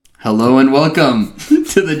Hello and welcome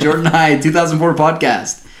to the Jordan High 2004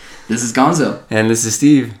 podcast. This is Gonzo. And this is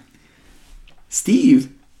Steve.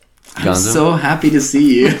 Steve, I'm Gonzo. so happy to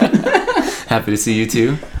see you. Happy to see you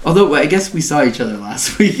too. Although I guess we saw each other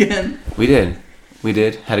last weekend. We did.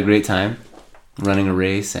 Had a great time running a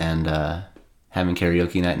race and having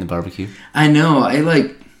karaoke night in the barbecue. I know. I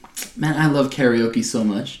love karaoke so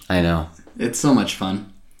much. I know. It's so much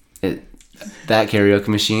fun. That karaoke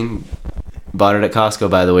machine, bought it at Costco,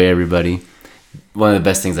 by the way, everybody. One of the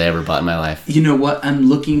best things I ever bought in my life. You know what? I'm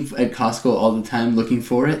looking at Costco all the time, looking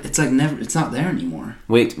for it. It's it's not there anymore.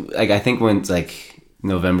 Wait, I think when it's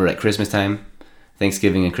November at Christmas time,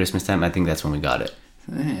 Thanksgiving and Christmas time, I think that's when we got it.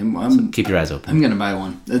 Hey, So keep your eyes open. I'm going to buy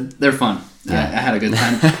one. They're fun. Yeah. I had a good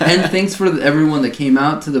time. And thanks for everyone that came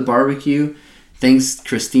out to the barbecue. Thanks,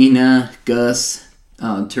 Christina, Gus,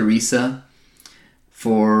 Teresa,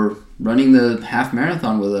 for running the half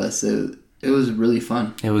marathon with us. It was really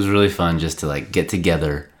fun. It was really fun just to get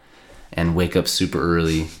together and wake up super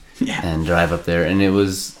early and drive up there. And it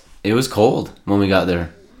was cold when we got there.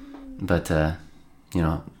 But, that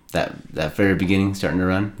very beginning, starting to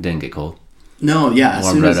run, didn't get cold. No, yeah.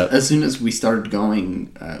 As soon as we started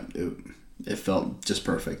going, it felt just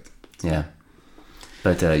perfect. Yeah.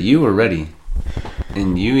 But you were ready.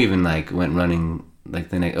 And you even went running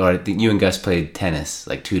the next, or I think you and Gus played tennis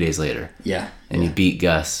 2 days later. Yeah. And you beat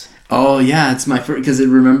Gus. Oh yeah, it's my first, because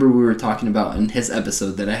remember we were talking about in his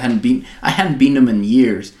episode that I hadn't beaten him in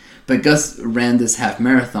years, but Gus ran this half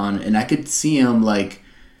marathon and I could see him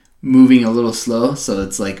moving a little slow, so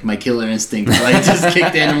it's my killer instinct just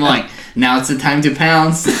kicked in. I'm like, now it's the time to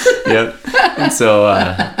pounce. Yep. And so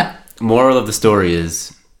moral of the story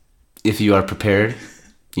is, if you are prepared,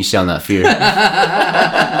 you shall not fear.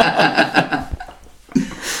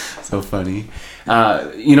 So funny.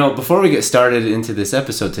 Before we get started into this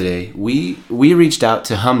episode today, we reached out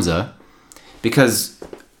to Hamza because...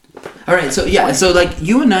 All right, so yeah, so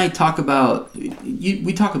you and I talk about...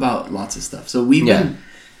 we talk about lots of stuff. So we've been...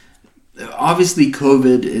 Obviously,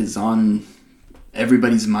 COVID is on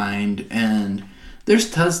everybody's mind, and there's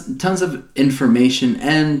tons of information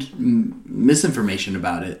and misinformation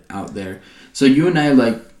about it out there. So you and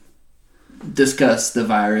I discuss the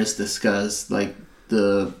virus, discuss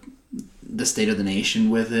the state of the nation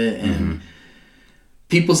with it, and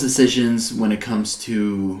people's decisions when it comes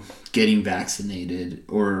to getting vaccinated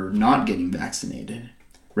or not getting vaccinated,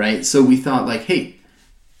 right? So we thought hey,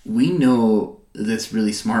 we know this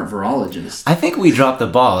really smart virologist. I think we dropped the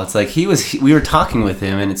ball. It's we were talking with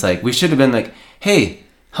him, and it's we should have been hey,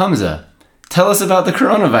 Hamza, tell us about the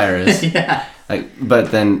coronavirus. Yeah.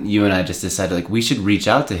 But then you and I just decided we should reach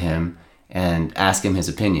out to him and ask him his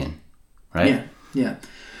opinion, right? Yeah.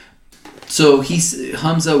 So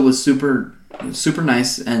Hamza was super, super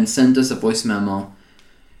nice and sent us a voice memo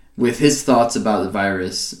with his thoughts about the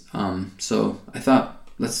virus. So I thought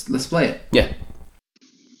let's play it. Yeah.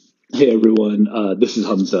 Hey everyone, this is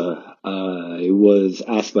Hamza. I was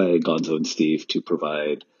asked by Gonzo and Steve to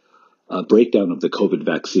provide a breakdown of the COVID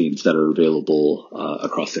vaccines that are available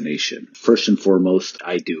across the nation. First and foremost,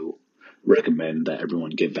 I do recommend that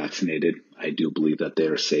everyone get vaccinated. I do believe that they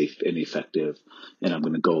are safe and effective, and I'm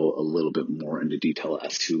going to go a little bit more into detail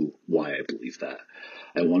as to why I believe that.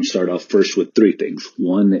 I want to start off first with three things.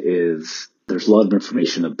 One is there's a lot of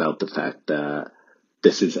information about the fact that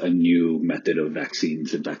this is a new method of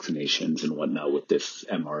vaccines and vaccinations and whatnot with this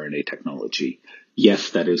mRNA technology.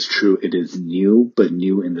 Yes, that is true. It is new, but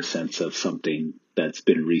new in the sense of something that's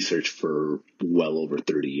been researched for well over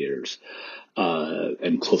 30 years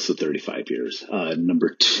and close to 35 years.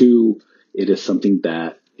 Number two, it is something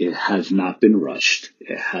that it has not been rushed.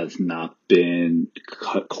 It has not been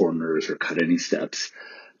cut corners or cut any steps.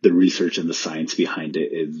 The research and the science behind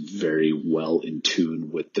it is very well in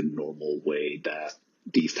tune with the normal way that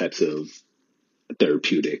these types of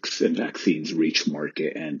therapeutics and vaccines reach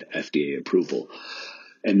market and FDA approval.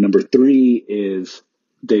 And number three is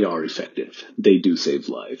they are effective. They do save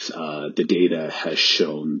lives. The data has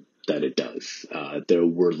shown that it does.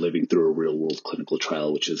 We're living through a real world clinical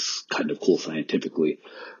trial, which is kind of cool scientifically.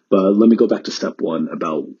 But let me go back to step one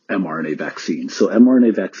about mRNA vaccines. So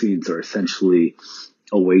mRNA vaccines are essentially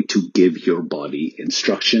a way to give your body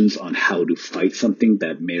instructions on how to fight something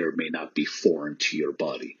that may or may not be foreign to your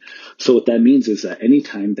body. So what that means is that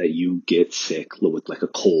anytime that you get sick with a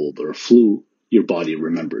cold or a flu, your body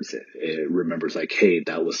remembers it. It remembers hey,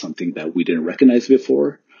 that was something that we didn't recognize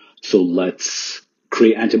before, so let's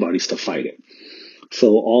create antibodies to fight it.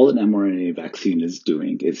 So all an mRNA vaccine is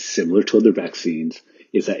doing is similar to other vaccines,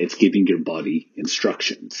 is that it's giving your body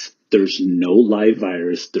instructions. There's no live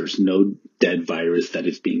virus. There's no dead virus that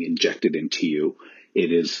is being injected into you.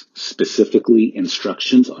 It is specifically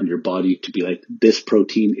instructions on your body to be like, this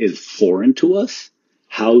protein is foreign to us.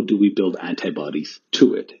 How do we build antibodies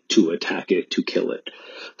to it, to attack it, to kill it?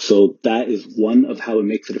 So that is one of how it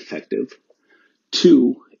makes it effective.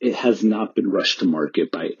 Two, it has not been rushed to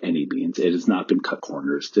market by any means. It has not been cut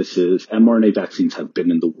corners. mRNA vaccines have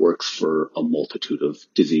been in the works for a multitude of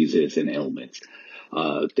diseases and ailments.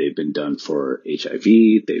 They've been done for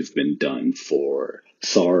HIV. They've been done for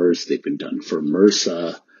SARS. They've been done for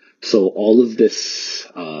MRSA. So all of this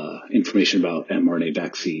information about mRNA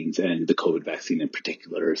vaccines and the COVID vaccine in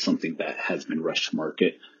particular is something that has been rushed to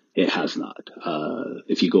market. It has not.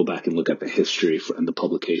 If you go back and look at the history and the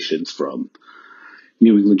publications from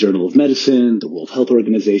New England Journal of Medicine, the World Health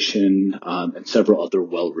Organization, and several other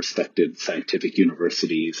well-respected scientific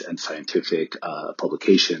universities and scientific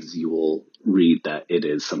publications, you will read that it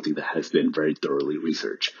is something that has been very thoroughly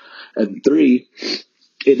researched. And three,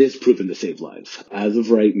 it is proven to save lives. As of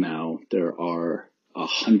right now, there are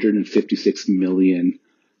 156 million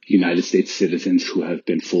United States citizens who have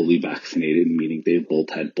been fully vaccinated, meaning they've both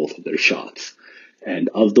had both of their shots. And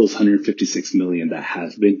of those 156 million that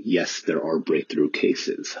have been, yes, there are breakthrough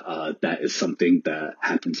cases. That is something that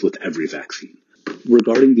happens with every vaccine.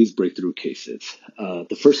 Regarding these breakthrough cases,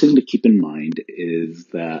 the first thing to keep in mind is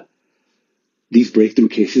that these breakthrough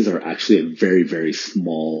cases are actually a very, very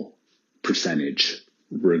small percentage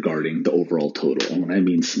regarding the overall total. And when I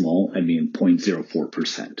mean small, I mean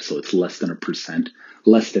 0.04%. So it's less than 1%,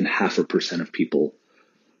 less than 0.5% of people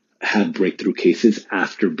have breakthrough cases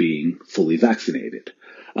after being fully vaccinated.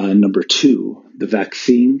 Number two, the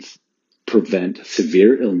vaccines prevent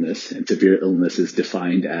severe illness, and severe illness is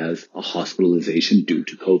defined as a hospitalization due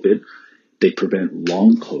to COVID. They prevent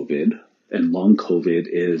long COVID, and long COVID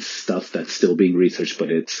is stuff that's still being researched,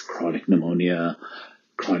 but it's chronic pneumonia,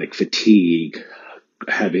 chronic fatigue,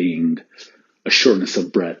 having a shortness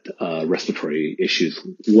of breath, respiratory issues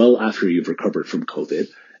well after you've recovered from COVID.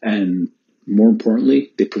 And more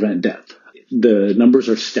importantly, they prevent death. The numbers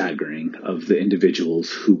are staggering of the individuals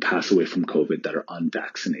who pass away from COVID that are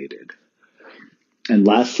unvaccinated. And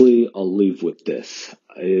lastly, I'll leave with this,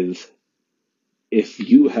 is if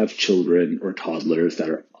you have children or toddlers that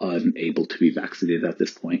are unable to be vaccinated at this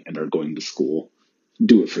point and are going to school,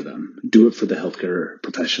 do it for them. Do it for the healthcare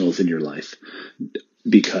professionals in your life.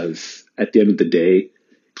 Because at the end of the day,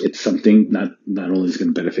 it's something not only is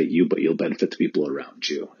going to benefit you, but you'll benefit the people around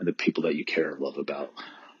you and the people that you care and love about.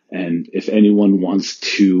 And if anyone wants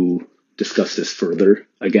to discuss this further,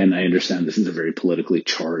 again, I understand this is a very politically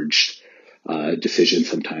charged decision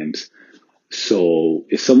sometimes. So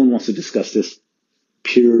if someone wants to discuss this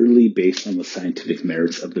purely based on the scientific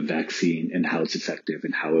merits of the vaccine and how it's effective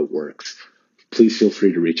and how it works, please feel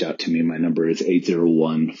free to reach out to me. My number is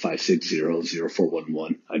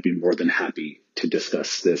 801-560-0411. I'd be more than happy to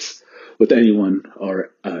discuss this with anyone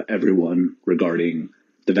or everyone regarding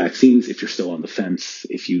the vaccines. If you're still on the fence,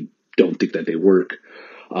 if you don't think that they work,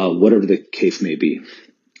 whatever the case may be.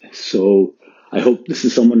 So I hope this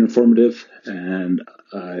is somewhat informative. And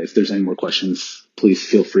if there's any more questions, please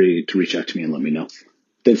feel free to reach out to me and let me know.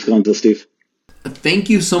 Thanks, Gonzo, Steve. Thank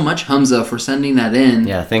you so much, Hamza, for sending that in.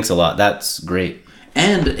 Yeah, thanks a lot. That's great.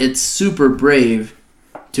 And it's super brave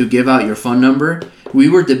to give out your phone number. We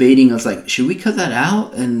were debating, I was like, should we cut that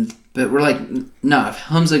out? But we're like, no, if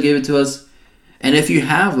Hamza gave it to us. And if you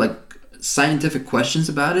have like scientific questions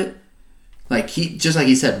about it, like he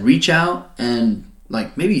said, reach out and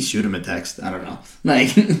like maybe shoot him a text. I don't know.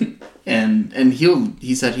 Like and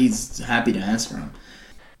he said he's happy to answer them.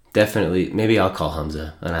 Definitely. Maybe I'll call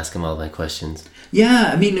Hamza and ask him all my questions.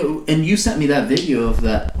 Yeah, I mean, and you sent me that video of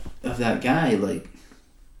that guy, like,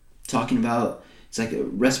 talking about, it's like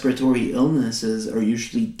respiratory illnesses are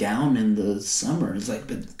usually down in the summer. It's like,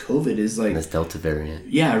 but COVID is like... This Delta variant.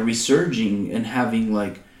 Yeah, resurging and having,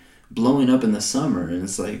 like, blowing up in the summer. And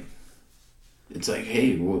it's like,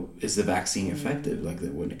 hey, well, is the vaccine effective, like,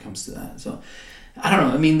 when it comes to that? So, I don't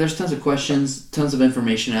know. I mean, there's tons of questions, tons of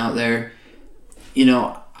information out there. You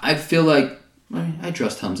know, I feel like I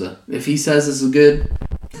trust Hamza. If he says this is good.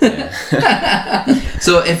 Yeah.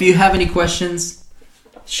 So if you have any questions,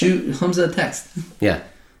 shoot Hamza a text. Yeah.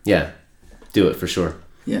 Do it for sure.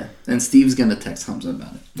 Yeah. And Steve's going to text Hamza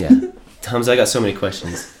about it. Yeah. Hamza, I got so many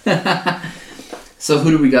questions. So who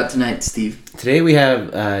do we got tonight, Steve? Today we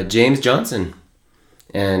have James Johnson.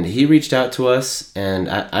 And he reached out to us, and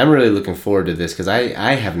I'm really looking forward to this because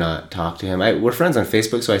I have not talked to him. We're friends on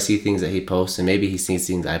Facebook, so I see things that he posts, and maybe he sees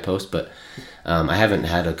things I post, but I haven't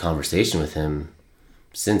had a conversation with him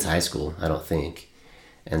since high school, I don't think.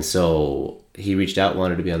 And so he reached out,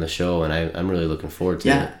 wanted to be on the show, and I'm really looking forward to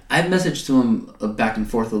it. Yeah, I've messaged to him back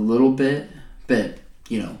and forth a little bit,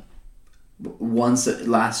 been, once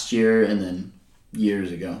last year and then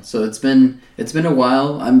years ago. So it's been a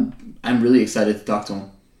while. I'm really excited to talk to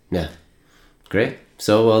him. Yeah, great.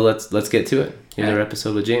 So let's get to it. Here's our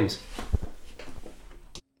episode with James.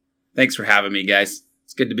 Thanks for having me, guys.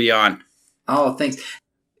 It's good to be on. Oh, thanks.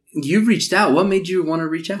 You reached out. What made you want to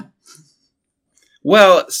reach out?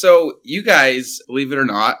 Well, so you guys, believe it or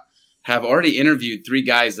not, have already interviewed 3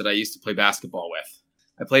 guys that I used to play basketball with.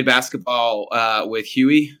 I played basketball with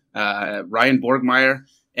Huey, Ryan Borgmeyer,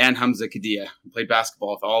 and Hamza Kadia. I played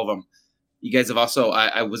basketball with all of them. You guys have also,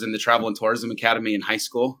 I was in the Travel and Tourism Academy in high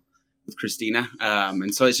school with Christina.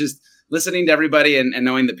 And so it's just listening to everybody and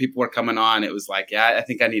knowing that people were coming on. It was like, yeah, I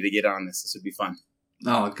think I need to get on this. This would be fun.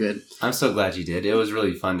 Oh, good. I'm so glad you did. It was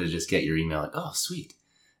really fun to just get your email. Like, oh, sweet.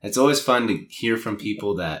 It's always fun to hear from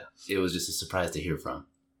people that it was just a surprise to hear from.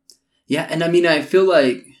 Yeah, and I mean, I feel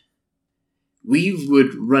like for years,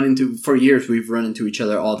 we've run into each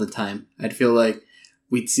other all the time. I'd feel like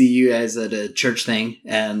we'd see you guys at a church thing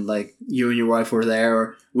and like you and your wife were there,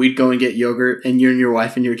 or we'd go and get yogurt and you and your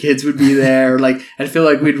wife and your kids would be there. Or like, I'd feel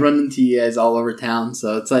like we'd run into you guys all over town.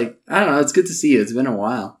 So it's like, I don't know. It's good to see you. It's been a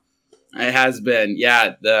while. It has been.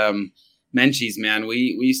 Yeah. The Menchie's, man.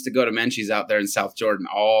 We used to go to Menchie's out there in South Jordan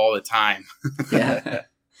all the time. Yeah.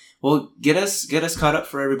 Well, get us caught up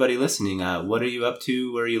for everybody listening. What are you up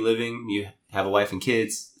to? Where are you living? You have a wife and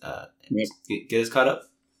kids. Get us caught up.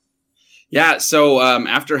 Yeah. So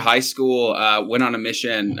after high school, went on a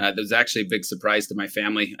mission. That was actually a big surprise to my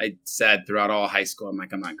family. I said throughout all high school, I'm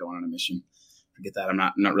like, I'm not going on a mission. Forget that. I'm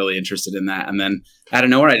not really interested in that. And then out of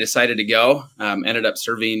nowhere, I decided to go. Ended up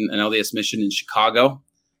serving an LDS mission in Chicago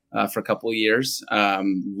for a couple of years.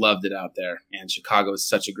 Loved it out there. And Chicago is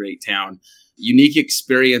such a great town. Unique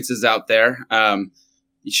experiences out there.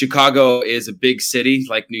 Chicago is a big city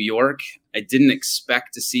like New York. I didn't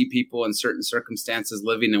expect to see people in certain circumstances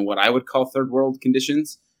living in what I would call third world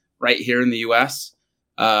conditions right here in the U.S.,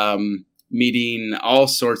 meeting all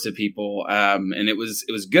sorts of people. And it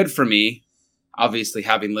was good for me. Obviously,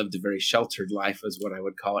 having lived a very sheltered life is what I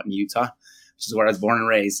would call it in Utah, which is where I was born and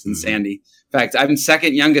raised in Sandy. In fact, I'm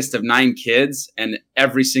second youngest of 9 kids, and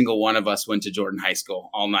every single one of us went to Jordan High School,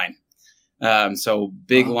 all 9. So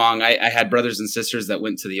big, long, I had brothers and sisters that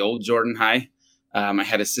went to the old Jordan High. I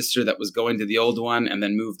had a sister that was going to the old one and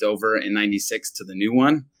then moved over in 96 to the new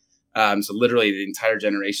one. So literally the entire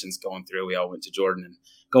generation's going through. We all went to Jordan, and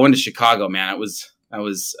going to Chicago, man, that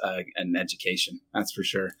was an education. That's for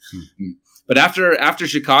sure. But after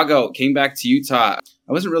Chicago, came back to Utah.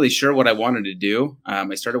 I wasn't really sure what I wanted to do.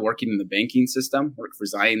 I started working in the banking system, worked for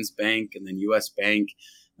Zions Bank and then US Bank.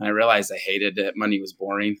 And I realized I hated it. Money was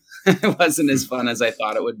boring. It wasn't as fun as I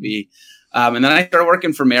thought it would be. And then I started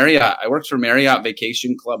working for Marriott. I worked for Marriott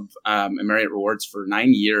Vacation Club and Marriott Rewards for 9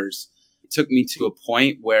 years. It took me to a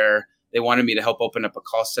point where they wanted me to help open up a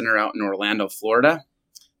call center out in Orlando, Florida.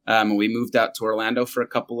 And we moved out to Orlando for a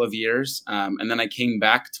couple of years. And then I came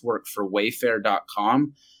back to work for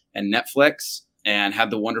Wayfair.com and Netflix, and had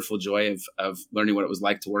the wonderful joy of learning what it was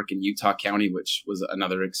like to work in Utah County, which was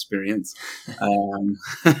another experience.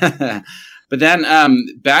 But then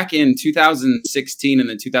back in 2016 and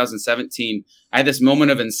then 2017, I had this moment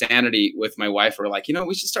of insanity with my wife. We're like,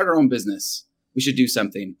 we should start our own business. We should do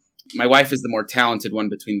something. My wife is the more talented one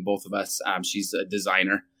between both of us. She's a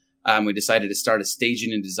designer. We decided to start a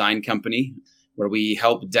staging and design company where we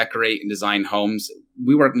help decorate and design homes.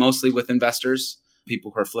 We work mostly with investors.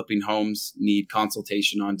 People who are flipping homes need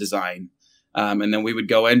consultation on design. And then we would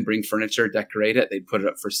go in, bring furniture, decorate it. They'd put it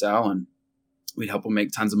up for sale, and we'd help them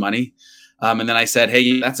make tons of money. And then I said,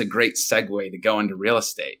 hey, that's a great segue to go into real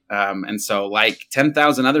estate. And so like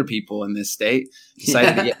 10,000 other people in this state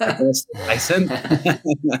decided to get my real estate license.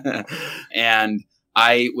 And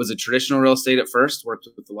I was a traditional real estate at first, worked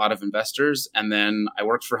with a lot of investors. And then I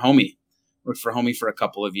worked for Homey for a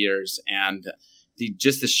couple of years. And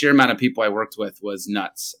just the sheer amount of people I worked with was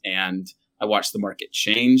nuts. And I watched the market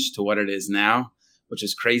change to what it is now, which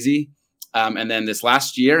is crazy. And then this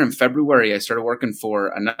last year in February, I started working for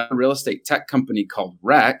another real estate tech company called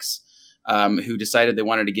Rex, who decided they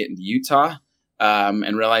wanted to get into Utah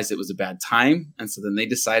and realized it was a bad time. And so then they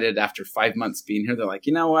decided after 5 months being here, they're like,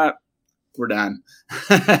 you know what? We're done.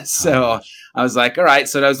 So I was like, all right.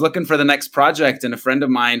 So I was looking for the next project, and a friend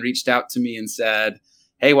of mine reached out to me and said,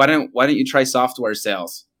 hey, why don't you try software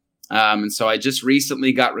sales? And so I just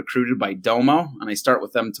recently got recruited by Domo, and I start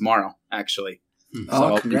with them tomorrow, actually.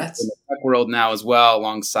 Oh, so congrats. In the tech world now as well,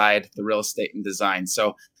 alongside the real estate and design.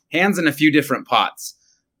 So hands in a few different pots.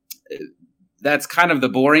 That's kind of the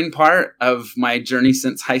boring part of my journey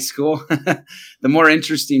since high school. The more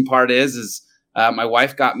interesting part is My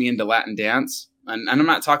wife got me into Latin dance, and I'm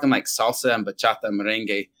not talking like salsa and bachata and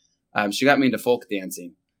merengue. She got me into folk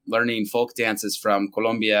dancing, learning folk dances from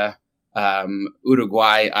Colombia,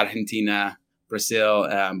 Uruguay, Argentina, Brazil,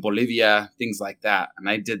 Bolivia, things like that. And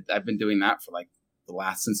I've been doing that for like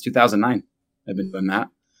since 2009. I've been doing that.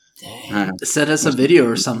 Send us a video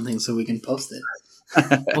or something so we can post it.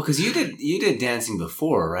 Well, because you did dancing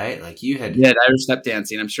before, right? Like you had Irish step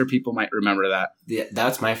dancing. I'm sure people might remember that. Yeah,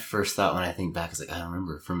 that's my first thought when I think back. It's like I don't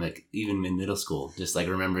remember from like even in middle school, just like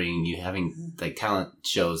remembering you having like talent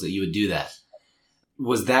shows that you would do that.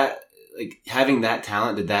 Was that like having that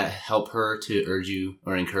talent? Did that help her to urge you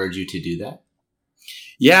or encourage you to do that?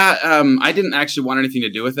 Yeah, I didn't actually want anything to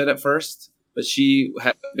do with it at first, but she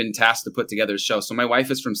had been tasked to put together a show. So my wife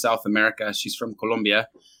is from South America. She's from Colombia.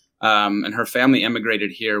 And her family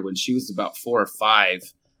immigrated here when she was about 4 or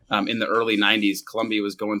 5 in the early 90s. Colombia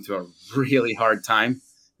was going through a really hard time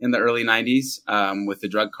in the early 90s with the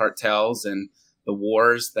drug cartels and the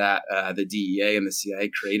wars that the DEA and the CIA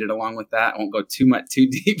created along with that. I won't go too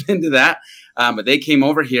deep into that. But they came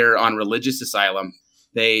over here on religious asylum.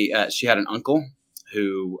 She had an uncle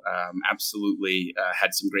who absolutely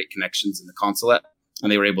had some great connections in the consulate,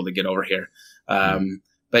 and they were able to get over here.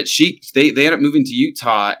 But they ended up moving to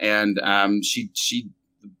Utah, and the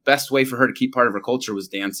best way for her to keep part of her culture was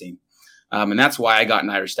dancing. And that's why I got in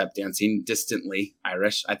Irish step dancing, distantly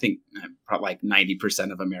Irish. I think probably like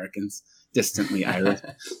 90% of Americans, distantly Irish.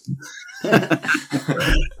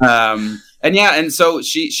 And so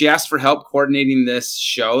she asked for help coordinating this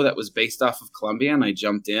show that was based off of Colombia, and I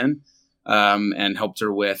jumped in and helped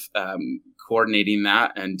her with coordinating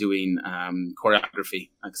that and doing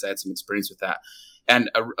choreography, because I had some experience with that. And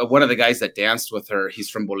one of the guys that danced with her, he's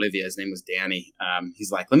from Bolivia. His name was Danny.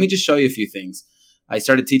 He's like, let me just show you a few things. I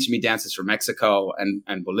started teaching me dances from Mexico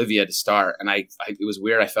and Bolivia to start. And it was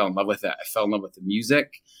weird. I fell in love with it. I fell in love with the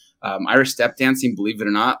music. Irish step dancing, believe it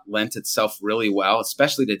or not, lent itself really well,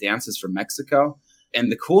 especially to dances from Mexico.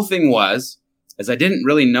 And the cool thing was I didn't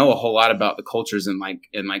really know a whole lot about the cultures in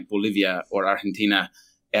Bolivia or Argentina.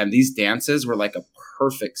 And these dances were like a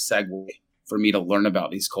perfect segue for me to learn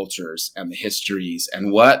about these cultures and the histories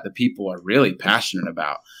and what the people are really passionate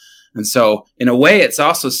about. And so in a way, it's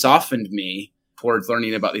also softened me towards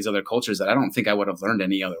learning about these other cultures that I don't think I would have learned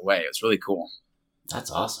any other way. It's really cool.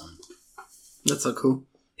 That's awesome. That's so cool.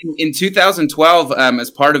 In 2012, as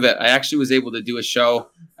part of it, I actually was able to do a show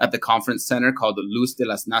at the conference center called Luz de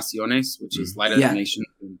las Naciones, which is Light of the Nation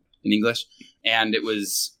in English. And it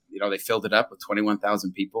was, they filled it up with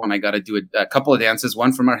 21,000 people. And I got to do a couple of dances,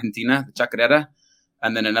 one from Argentina, the Chacarera,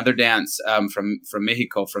 and then another dance from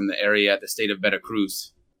Mexico, from the area, the state of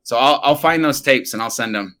Veracruz. So I'll find those tapes and I'll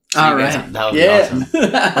send them. All right. That would be awesome.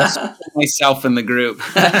 I'll put myself in the group.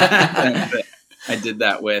 I did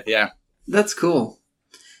that with, yeah. That's cool.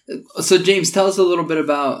 So James, tell us a little bit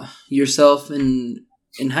about yourself in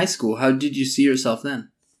high school. How did you see yourself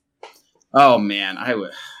then? Oh man, I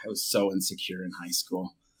was so insecure in high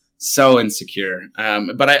school. So insecure.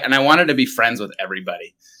 But I wanted to be friends with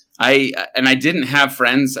everybody. I didn't have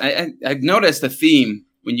friends. I've noticed a theme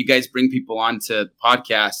when you guys bring people on to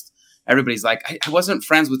podcast. Everybody's like, I wasn't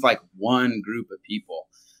friends with like one group of people.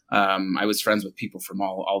 I was friends with people from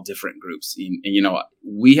all different groups. And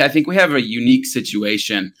I think we have a unique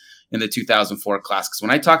situation in the 2004 class. Because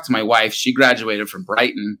when I talked to my wife, she graduated from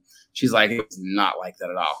Brighton. She's like, it was not like that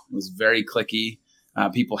at all. It was very cliquey.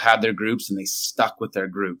 People had their groups and they stuck with their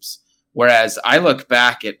groups. Whereas I look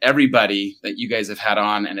back at everybody that you guys have had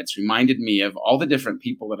on, and it's reminded me of all the different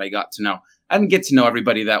people that I got to know. I didn't get to know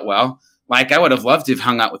everybody that well. Like I would have loved to have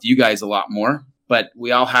hung out with you guys a lot more, but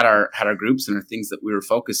we all had our groups and our things that we were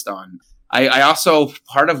focused on. I also,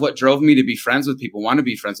 part of what drove me to be friends with people, want to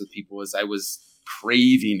be friends with people, is I was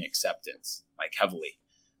craving acceptance, like heavily.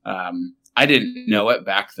 I didn't know it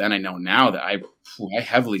back then. I know now that I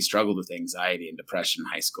heavily struggled with anxiety and depression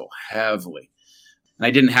in high school, heavily. And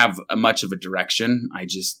I didn't have much of a direction.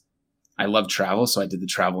 I loved travel, so I did the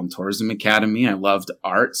Travel and Tourism Academy. I loved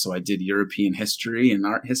art, so I did European history and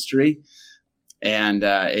art history. And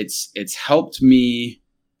it's helped me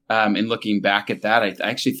in looking back at that. I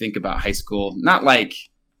actually think about high school, not like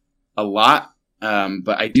a lot,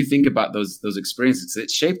 but I do think about those experiences. It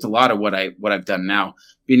shaped a lot of what I've done now.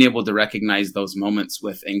 Being able to recognize those moments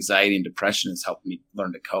with anxiety and depression has helped me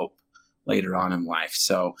learn to cope later on in life.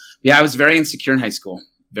 So yeah, I was very insecure in high school,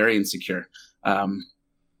 very insecure.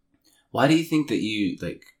 Why do you think that you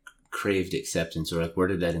craved acceptance, or where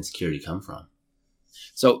did that insecurity come from?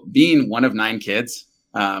 So being one of 9 kids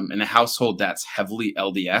in a household that's heavily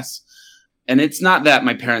LDS, and it's not that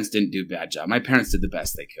my parents didn't do a bad job. My parents did the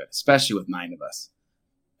best they could, especially with 9 of us.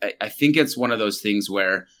 I think it's one of those things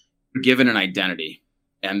where you're given an identity,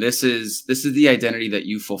 and this is the identity that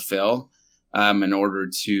you fulfill in order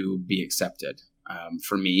to be accepted.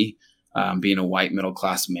 For me, being a white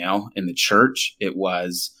middle-class male in the church, it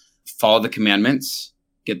was follow the commandments,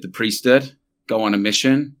 get the priesthood, go on a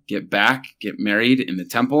mission, get back, get married in the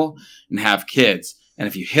temple, and have kids. And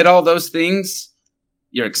if you hit all those things,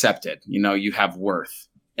 you're accepted. You have worth.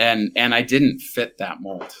 And I didn't fit that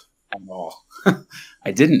mold at all.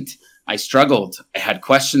 I didn't. I struggled. I had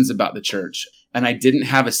questions about the church, and I didn't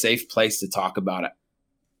have a safe place to talk about it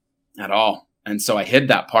at all. And so I hid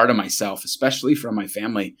that part of myself, especially from my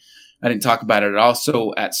family. I didn't talk about it at all.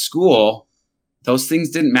 So at school, those things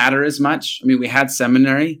didn't matter as much. I mean, we had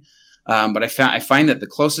seminary, but I find that the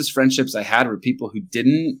closest friendships I had were people who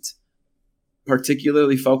didn't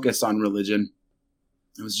particularly focus on religion.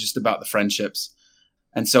 It was just about the friendships.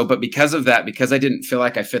 And so, but because of that, because I didn't feel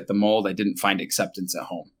like I fit the mold, I didn't find acceptance at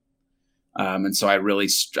home. And so I really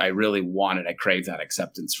craved that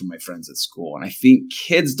acceptance from my friends at school. And I think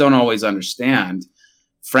kids don't always understand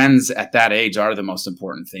friends at that age are the most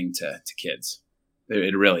important thing to kids.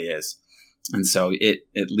 It really is. And so it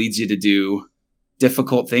leads you to do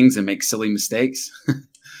difficult things and make silly mistakes.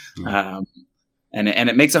 And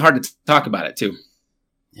it makes it hard to talk about it too.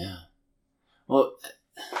 Yeah. Well,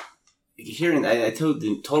 hearing I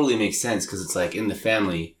totally makes sense, because it's like in the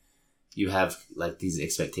family, you have like these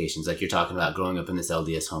expectations, like you're talking about growing up in this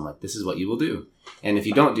LDS home, like this is what you will do. And if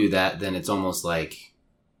you don't do that, then it's almost like,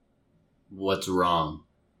 what's wrong?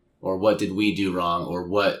 Or what did we do wrong? Or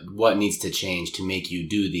what needs to change to make you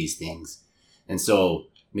do these things? And so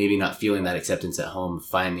maybe not feeling that acceptance at home,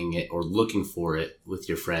 finding it or looking for it with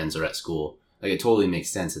your friends or at school. Like it totally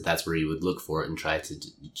makes sense that that's where you would look for it and try to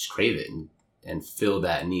just crave it and fill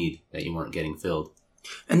that need that you weren't getting filled.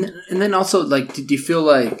 And then also, like, did you feel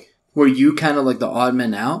like, were you kind of like the odd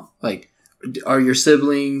man out? Like, are your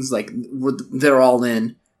siblings, like, they're all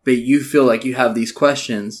in, but you feel like you have these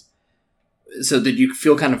questions. So did you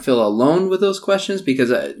feel alone with those questions?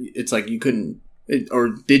 Because it's like you couldn't, or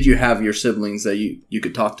did you have your siblings that you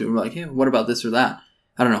could talk to and were like, hey, what about this or that?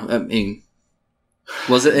 I don't know. I mean,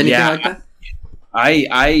 was it anything like that?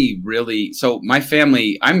 I really, so my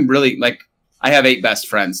family, I'm really like, I have 8 best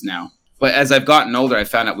friends now. But as I've gotten older, I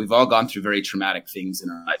found out we've all gone through very traumatic things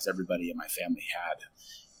in our lives. Everybody in my family had.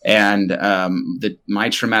 And my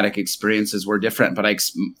traumatic experiences were different. But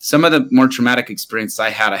some of the more traumatic experiences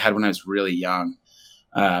I had when I was really young,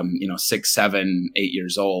 6, 7, 8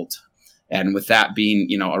 years old. And with that being,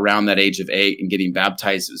 around that age of 8 and getting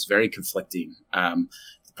baptized, it was very conflicting. The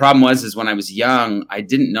problem is when I was young, I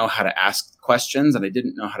didn't know how to ask questions and I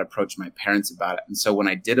didn't know how to approach my parents about it. And so when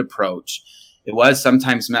I did approach, it was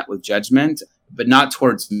sometimes met with judgment, but not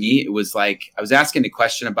towards me. It was like I was asking a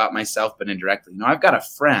question about myself, but indirectly. I've got a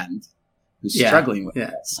friend who's struggling with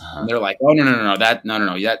this. And they're like, oh, no,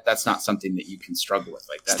 that's not something that you can struggle with.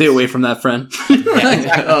 Like that. Stay away from that friend.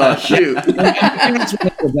 Oh, shoot.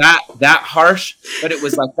 that harsh, but it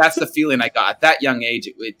was like, that's the feeling I got. At that young age,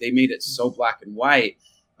 they made it so black and white.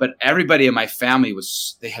 But everybody in my family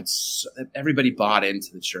everybody bought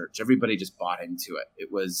into the church. Everybody just bought into it.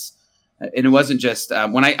 And it wasn't just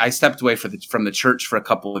when I stepped away from the church for a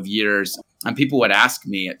couple of years, and people would ask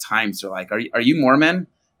me at times, they're like, "Are you Mormon?"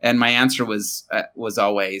 And my answer was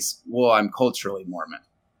always, "Well, I'm culturally Mormon."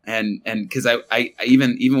 And because I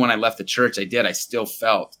even when I left the church, I still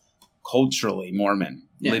felt culturally Mormon,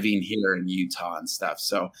 living here in Utah and stuff.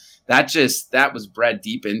 So that was bred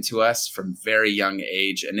deep into us from very young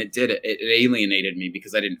age, and it alienated me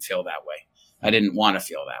because I didn't feel that way. I didn't want to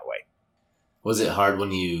feel that way. Was it hard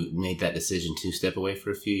when you made that decision to step away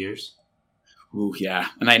for a few years? Ooh, yeah.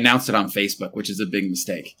 And I announced it on Facebook, which is a big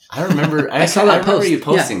mistake. I remember. I saw that post. You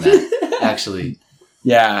posting that, actually.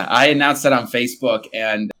 Yeah, I announced that on Facebook,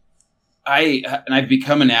 and I've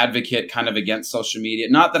become an advocate kind of against social media.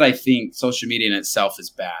 Not that I think social media in itself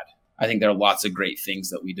is bad. I think there are lots of great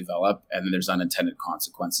things that we develop, and then there's unintended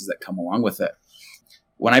consequences that come along with it.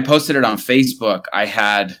 When I posted it on Facebook, I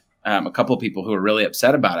had a couple of people who were really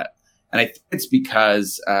upset about it. And I think it's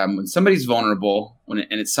because when somebody's vulnerable, and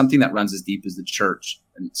it's something that runs as deep as the church,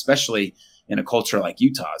 and especially in a culture like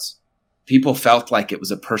Utah's, people felt like it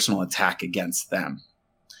was a personal attack against them.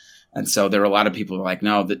 And so there were a lot of people who were like,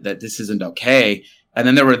 no, that this isn't okay. And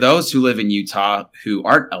then there were those who live in Utah who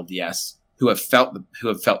aren't LDS, who have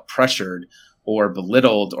felt pressured or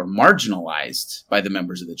belittled or marginalized by the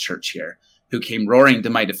members of the church here, who came roaring to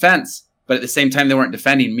my defense. But at the same time, they weren't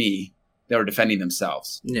defending me. They were defending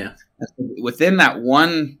themselves. Yeah. Within that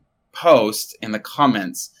one post in the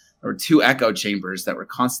comments, There were two echo chambers that were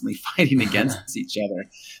constantly fighting against each other.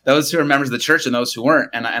 Those who were members of the church and those who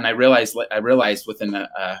weren't. And I realized within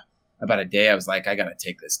about a day, I was like, I got to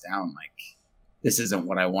take this down. Like, this isn't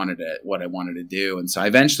what I wanted to do. And so I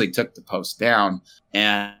eventually took the post down,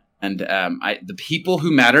 and the people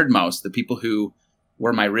who mattered most, the people who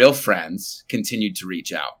were my real friends, continued to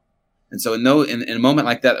reach out. And so in a moment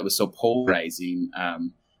like that was so polarizing,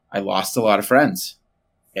 I lost a lot of friends.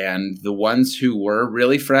 And the ones who were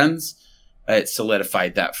really friends, it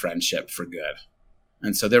solidified that friendship for good.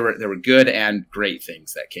 And so there were good and great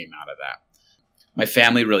things that came out of that. My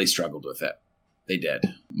family really struggled with it. They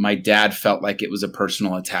did. My dad felt like it was a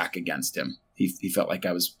personal attack against him. He felt like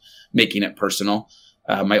I was making it personal.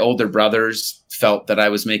 My older brothers felt that I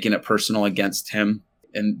was making it personal against him,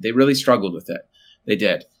 and they really struggled with it. They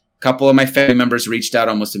did. A couple of my family members reached out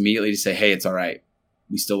almost immediately to say, hey, it's all right.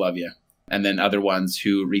 We still love you. And then other ones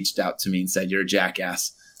who reached out to me and said, you're a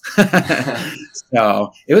jackass.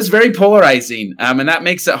 So it was very polarizing. And that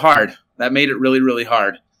makes it hard. That made it really, really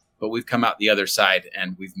hard. But we've come out the other side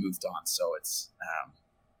and we've moved on. So it's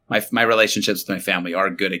my relationships with my family are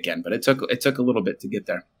good again. But it took a little bit to get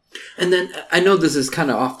there. And then I know this is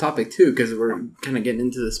kind of off topic too, because we're kind of getting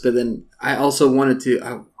into this. But then I also wanted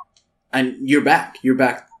to, and you're back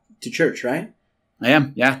to church, right? I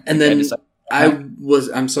am, yeah. And then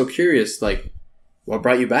I'm so curious, like, what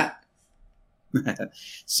brought you back?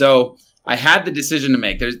 So I had the decision to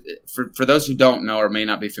make. There's for those who don't know or may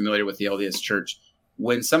not be familiar with the LDS Church,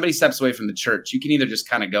 when somebody steps away from the church, you can either just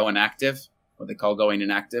kind of go inactive, what they call going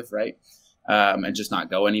inactive, right? And just not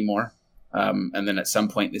go anymore. And then at some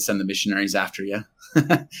point they send the missionaries after you,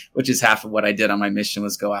 which is half of what I did on my mission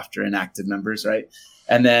was go after inactive members, right?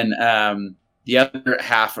 And then the other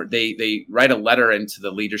half, they write a letter into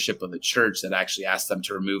the leadership of the church that actually asks them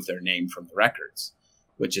to remove their name from the records,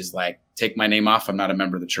 which is like, take my name off. I'm not a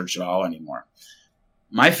member of the church at all anymore.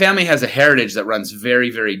 My family has a heritage that runs very,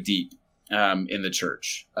 very deep in the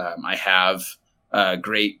church. I have I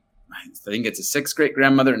think it's a sixth great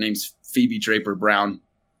grandmother. Her name's Phoebe Draper Brown.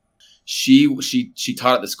 She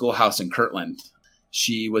taught at the schoolhouse in Kirtland.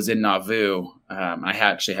 She was in Nauvoo. I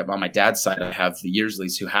actually have on my dad's side, I have the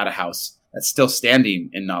Yearsleys who had a house that's still standing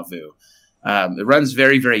in Nauvoo. It runs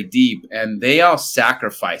very, very deep, and they all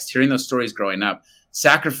sacrificed, hearing those stories growing up,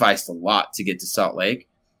 sacrificed a lot to get to Salt Lake.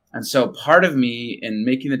 And so part of me in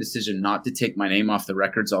making the decision not to take my name off the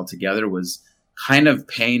records altogether was kind of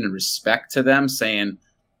paying respect to them, saying,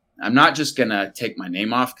 I'm not just going to take my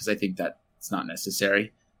name off because I think that it's not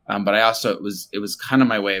necessary. But I also, it was kind of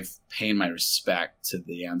my way of paying my respect to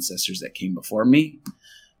the ancestors that came before me.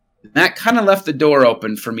 And that kind of left the door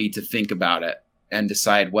open for me to think about it and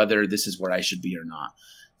decide whether this is where I should be or not.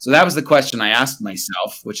 So that was the question I asked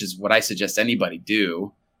myself, which is what I suggest anybody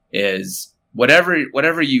do, is whatever you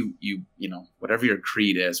whatever your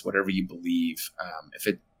creed is, whatever you believe, if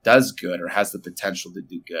it does good or has the potential to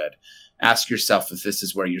do good, ask yourself if this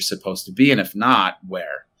is where you're supposed to be, and if not,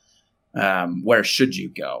 where should you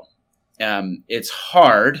go? It's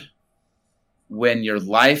hard when your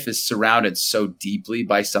life is surrounded so deeply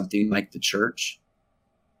by something like the church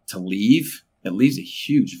to leave. It leaves a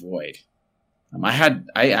huge void.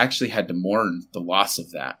 I actually had to mourn the loss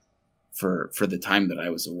of that for the time that I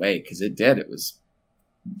was away, because it was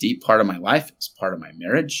a deep part of my life. It was part of my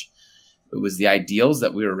marriage. It was the ideals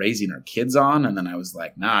that we were raising our kids on. And then I was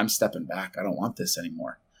like, nah, I'm stepping back. I don't want this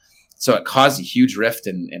anymore. So it caused a huge rift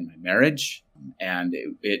in my marriage, and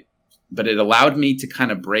but it allowed me to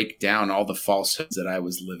kind of break down all the falsehoods that I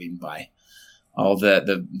was living by, all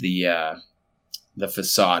the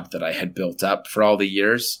facade that I had built up for all the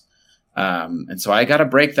years. And so I got to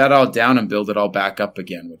break that all down and build it all back up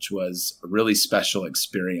again, which was a really special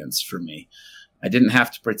experience for me. I didn't have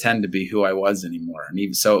to pretend to be who I was anymore. And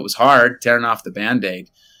even so, it was hard tearing off the Band-Aid,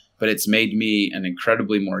 but it's made me an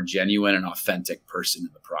incredibly more genuine and authentic person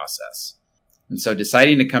in the process. And so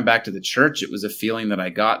deciding to come back to the church, it was a feeling that I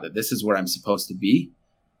got that this is where I'm supposed to be,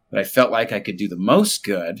 that I felt like I could do the most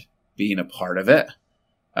good being a part of it.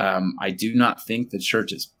 I do not think the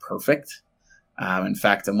church is perfect. In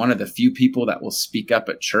fact, I'm one of the few people that will speak up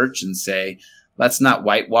at church and say, let's not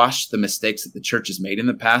whitewash the mistakes that the church has made in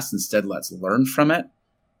the past. Instead, let's learn from it,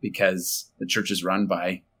 because the church is run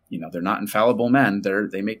by, they're not infallible men.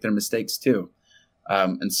 They make their mistakes too.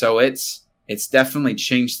 And so it's definitely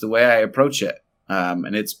changed the way I approach it.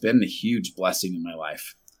 And it's been a huge blessing in my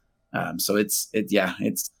life. So it's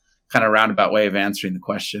kind of a roundabout way of answering the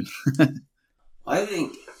question.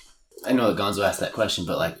 I know that Gonzo asked that question,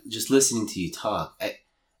 but like just listening to you talk,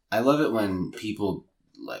 I love it when people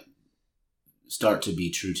like start to be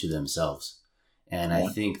true to themselves And I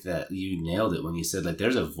think that you nailed it when you said, like,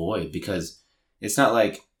 there's a void, because it's not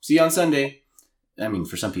like, see you on Sunday. I mean,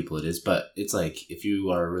 for some people it is, but it's like, if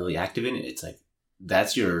you are really active in it, it's like,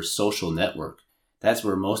 that's your social network. That's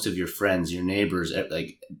where most of your friends, your neighbors,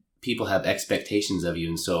 like, people have expectations of you.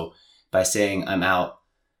 And so by saying I'm out,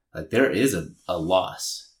 like, there is a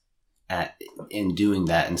loss in doing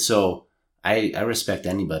that. And so I respect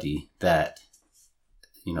anybody that,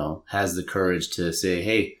 you know, has the courage to say,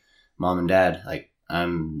 hey, mom and dad, like,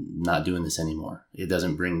 I'm not doing this anymore. It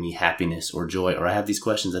doesn't bring me happiness or joy, or I have these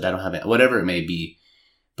questions that I don't have, whatever it may be.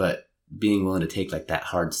 But being willing to take, like, that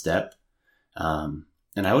hard step. And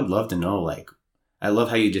I would love to know, like, I love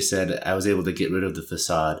how you just said, I was able to get rid of the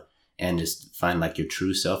facade and just find, like, your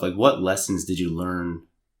true self. Like, what lessons did you learn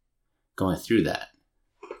going through that?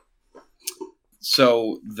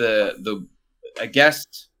 So I guess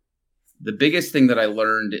the biggest thing that I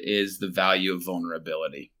learned is the value of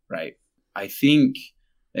vulnerability, right? I think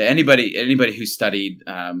anybody who studied,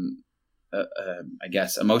 I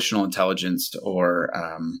guess, emotional intelligence or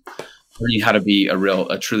learning how to be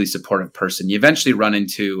a truly supportive person, you eventually run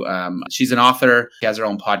into, she's an author. She has her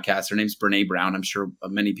own podcast. Her name's Brene Brown. I'm sure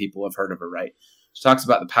many people have heard of her, right? She talks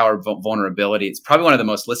about the power of vulnerability. It's probably one of the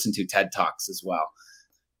most listened to TED Talks as well.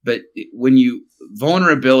 But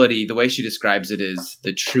vulnerability, the way she describes it, is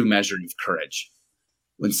the true measure of courage.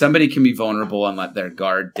 When somebody can be vulnerable and let their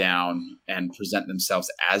guard down and present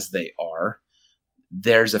themselves as they are,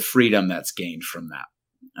 there's a freedom that's gained from that.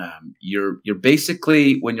 You're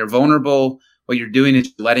basically, when you're vulnerable, what you're doing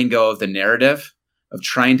is letting go of the narrative of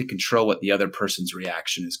trying to control what the other person's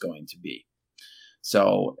reaction is going to be.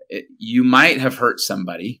 So you might have hurt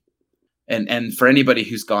somebody. And for anybody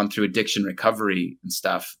who's gone through addiction recovery and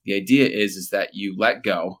stuff, the idea is that you let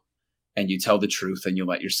go and you tell the truth and you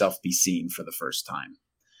let yourself be seen for the first time.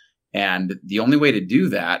 And the only way to do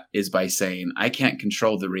that is by saying, I can't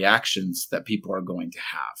control the reactions that people are going to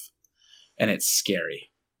have. And it's scary.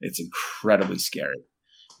 It's incredibly scary,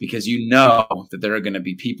 because you know that there are going to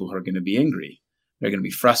be people who are going to be angry. They're going to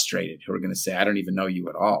be frustrated, who are going to say, I don't even know you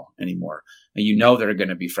at all anymore. And you know there are going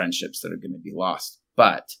to be friendships that are going to be lost.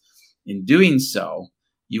 But in doing so,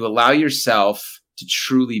 you allow yourself to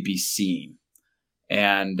truly be seen.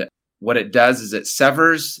 And what it does is it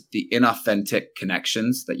severs the inauthentic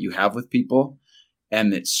connections that you have with people,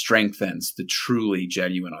 and it strengthens the truly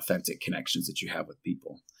genuine, authentic connections that you have with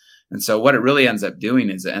people. And so what it really ends up doing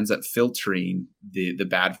is it ends up filtering the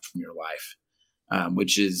bad from your life,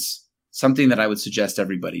 which is something that I would suggest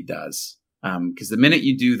everybody does. Because the minute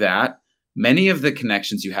you do that, many of the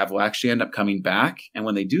connections you have will actually end up coming back. And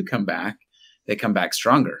when they do come back, they come back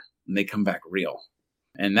stronger and they come back real.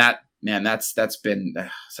 And that's been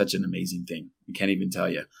such an amazing thing. I can't even tell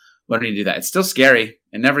you. Learning to do that. It's still scary.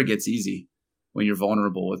 It never gets easy when you're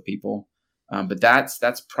vulnerable with people. But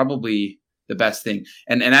that's probably the best thing.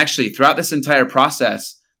 And actually throughout this entire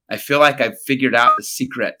process, I feel like I've figured out the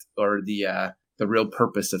secret, or the real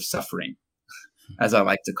purpose of suffering, as I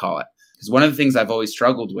like to call it. Because one of the things I've always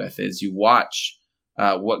struggled with is you watch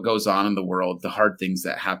what goes on in the world, the hard things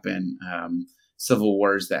that happen, civil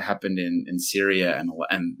wars that happened in Syria,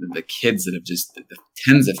 and the kids that have the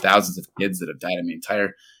tens of thousands of kids that have died. I mean,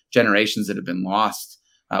 entire generations that have been lost.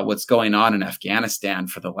 What's going on in Afghanistan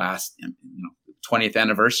for the last 20th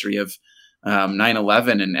anniversary of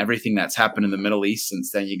 9/11 and everything that's happened in the Middle East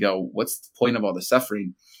since then. You go, what's the point of all the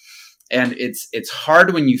suffering? And it's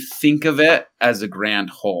hard when you think of it as a grand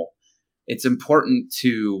whole. It's important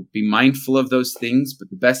to be mindful of those things, but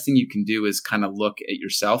the best thing you can do is kind of look at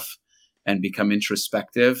yourself and become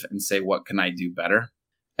introspective and say, what can I do better?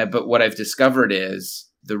 But what I've discovered is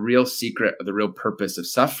the real secret, or the real purpose of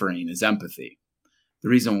suffering, is empathy. The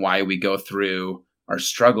reason why we go through our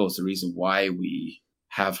struggles, the reason why we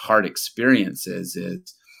have hard experiences,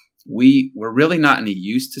 is we're really not any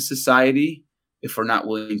use to society if we're not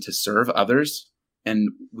willing to serve others. And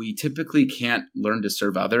we typically can't learn to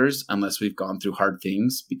serve others unless we've gone through hard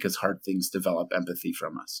things, because hard things develop empathy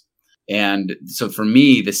from us. And so for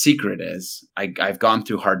me, the secret is I've gone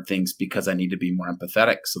through hard things because I need to be more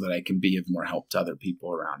empathetic so that I can be of more help to other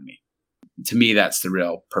people around me. To me, that's the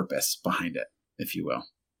real purpose behind it, if you will.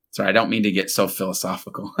 Sorry, I don't mean to get so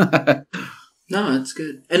philosophical. No, it's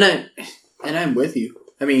good. And I'm with you.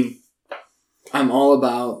 I mean, I'm all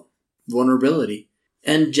about vulnerability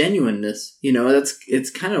and genuineness. It's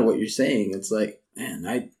kind of what you're saying. It's like,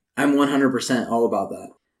 man, I'm 100% all about that.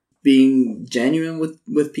 Being genuine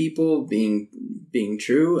with people, being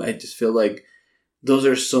true. I just feel like those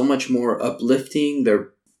are so much more uplifting. They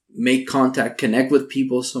make contact, connect with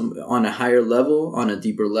people on a higher level, on a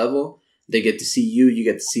deeper level. They get to see you, you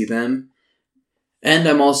get to see them. And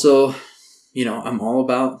I'm also I'm all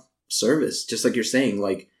about service, just like you're saying.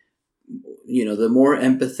 Like, the more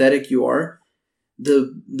empathetic you are,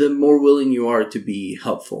 the more willing you are to be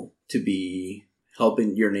helpful, to be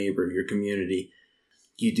helping your neighbor, your community.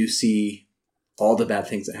 You do see all the bad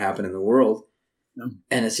things that happen in the world. Yeah.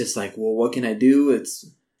 And it's just like, well, what can I do? It's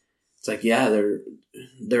like, yeah,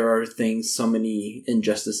 there are things, so many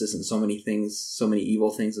injustices and so many things, so many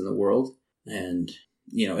evil things in the world. And,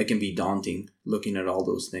 it can be daunting looking at all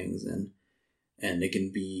those things, and it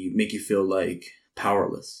can make you feel like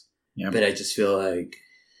powerless. Yeah. But I just feel like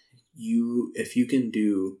if you can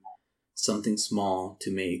do something small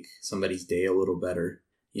to make somebody's day a little better,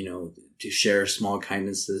 to share small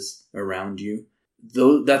kindnesses around you,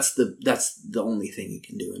 though that's the only thing you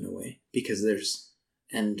can do in a way, because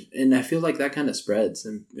and I feel like that kind of spreads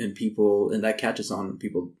and people, and that catches on, and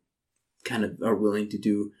people kind of are willing to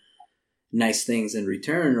do nice things in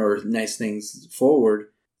return, or nice things forward.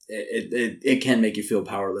 It can make you feel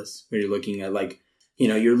powerless when you're looking at, like,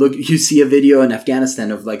 you see a video in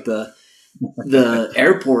Afghanistan of like the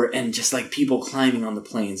airport, and just like people climbing on the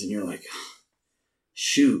planes, and you're like,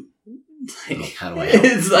 shoot, like, how do I help?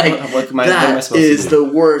 It's like, that is the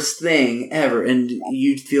worst thing ever. And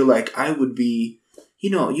you'd feel like I would be,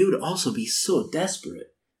 you would also be so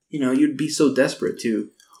desperate. You'd be so desperate to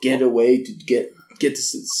get away, to get to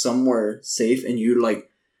somewhere safe. And you're like,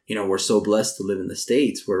 we're so blessed to live in the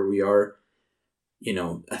States, where we are,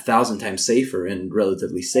 1,000 times safer and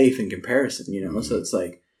relatively safe in comparison, Mm-hmm. So it's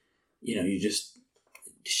like, you just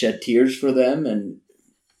shed tears for them,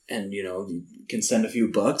 and you can send a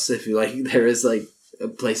few bucks if you like. There is like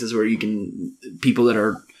places where you can, people that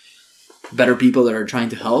are better, people that are trying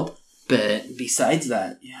to help. But besides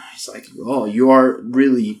that, it's like, oh, you are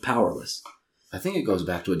really powerless. I think it goes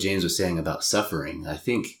back to what James was saying about suffering. I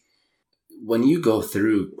think when you go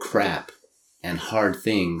through crap and hard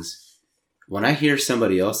things, when I hear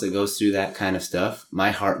somebody else that goes through that kind of stuff,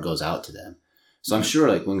 my heart goes out to them. So I'm sure,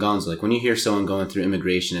 like, when Gonzo, like, when you hear someone going through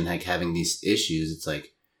immigration and like having these issues, it's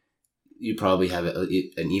like you probably have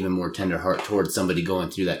an even more tender heart towards somebody going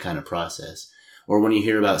through that kind of process. Or when you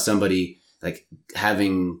hear about somebody like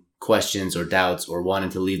having questions or doubts or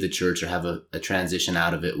wanting to leave the church or have a transition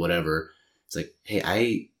out of it, whatever, it's like,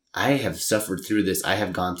 hey, I have suffered through this. I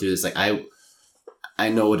have gone through this. Like, I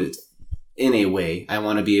know what it's, in a way, I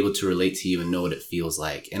want to be able to relate to you and know what it feels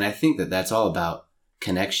like. And I think that that's all about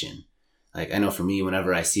connection. Like, I know for me,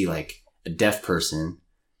 whenever I see like a deaf person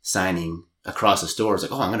signing across a store, it's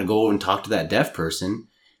like, oh, I'm going to go over and talk to that deaf person,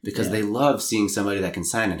 because they love seeing somebody that can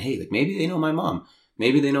sign. And hey, like, maybe they know my mom,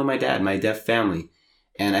 maybe they know my dad, my deaf family.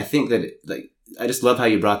 And I think that, like, I just love how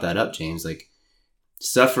you brought that up, James. Like,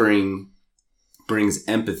 suffering brings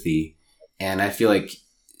empathy. And I feel like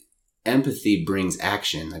empathy brings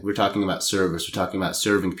action. Like, we're talking about service, we're talking about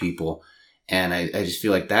serving people. And I just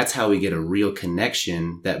feel like that's how we get a real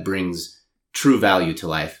connection that brings true value to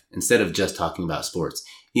life, instead of just talking about sports,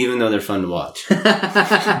 even though they're fun to watch.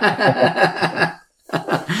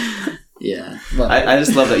 Yeah. Well, I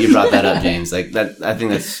just love that you brought that up, James. Like, that, I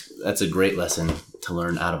think that's a great lesson to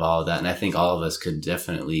learn out of all of that. And I think all of us could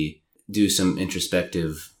definitely do some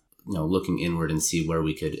introspective, looking inward and see where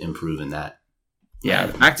we could improve in that.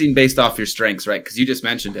 Yeah. Acting based off your strengths, right? Because you just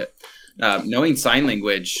mentioned it. Knowing sign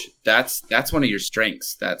language, that's one of your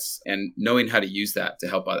strengths. And knowing how to use that to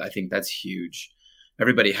help out, I think that's huge.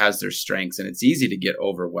 Everybody has their strengths, and it's easy to get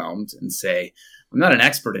overwhelmed and say, I'm not an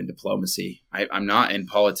expert in diplomacy. I'm not in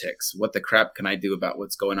politics. What the crap can I do about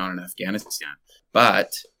what's going on in Afghanistan?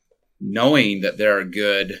 But knowing that there are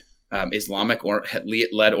good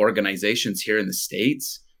Islamic-led organizations here in the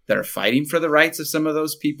States that are fighting for the rights of some of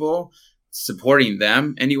those people, supporting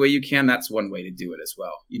them any way you can, that's one way to do it as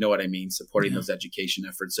well. You know what I mean? Supporting those education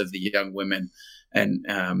efforts of the young women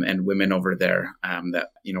and women over there that,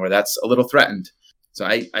 where that's a little threatened. So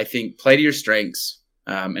I think play to your strengths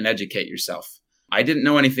and educate yourself. I didn't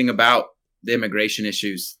know anything about the immigration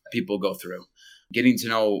issues people go through. Getting to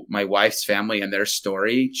know my wife's family and their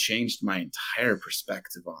story changed my entire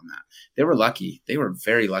perspective on that. They were lucky. They were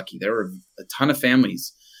very lucky. There were a ton of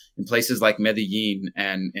families in places like Medellin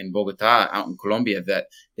and Bogota out in Colombia that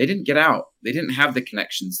they didn't get out. They didn't have the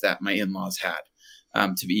connections that my in-laws had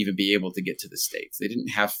to even be able to get to the States. They didn't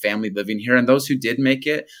have family living here. And those who did make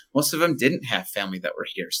it, most of them didn't have family that were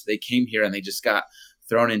here. So they came here and they just got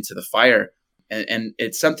thrown into the fire. And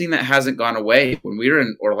it's something that hasn't gone away. When we were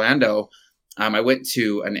in Orlando, I went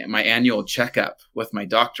to my annual checkup with my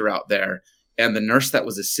doctor out there. And the nurse that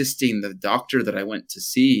was assisting the doctor that I went to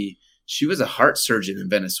see, she was a heart surgeon in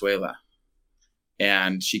Venezuela,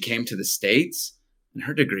 and she came to the States, and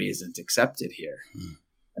her degree isn't accepted here.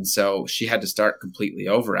 And so she had to start completely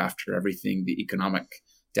over after everything, the economic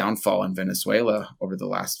downfall in Venezuela over the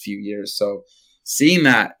last few years. So seeing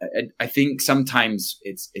that, I think sometimes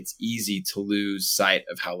it's easy to lose sight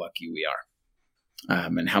of how lucky we are,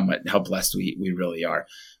 and how blessed we really are.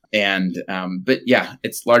 And but yeah,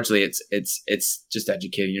 it's largely it's just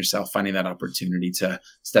educating yourself, finding that opportunity to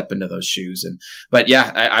step into those shoes. But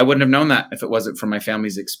yeah, I wouldn't have known that if it wasn't for my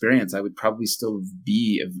family's experience. I would probably still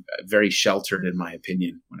be very sheltered, in my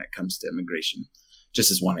opinion, when it comes to immigration.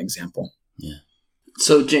 Just as one example. Yeah.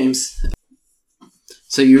 So James,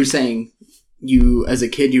 so you were saying you, as a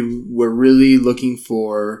kid, you were really looking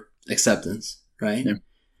for acceptance, right? Yeah.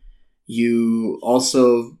 You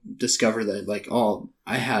also discovered that, like, oh,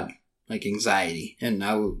 I had like anxiety and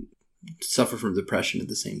I would suffer from depression at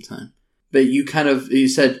the same time. But you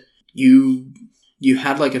said you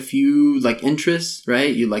had like a few like interests,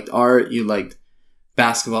 right? You liked art, you liked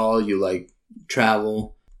basketball, you liked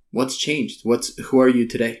travel. What's changed? Who are you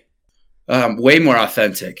today? Way more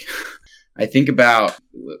authentic. I think about,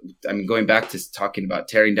 going back to talking about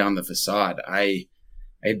tearing down the facade.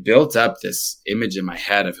 I built up this image in my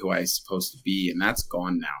head of who I was supposed to be, and that's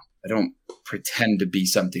gone now. I don't pretend to be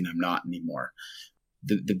something I'm not anymore.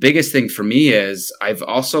 The biggest thing for me is I've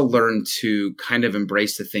also learned to kind of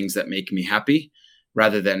embrace the things that make me happy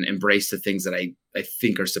rather than embrace the things that I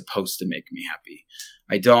think are supposed to make me happy.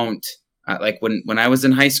 I don't, like when I was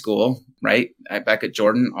in high school, right, back at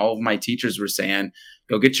Jordan, all of my teachers were saying,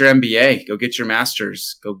 go get your MBA, go get your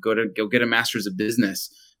master's, go get a master's of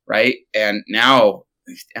business, right? And now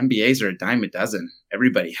MBAs are a dime a dozen.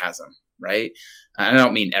 Everybody has them, right? I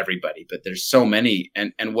don't mean everybody, but there's so many.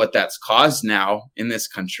 And what that's caused now in this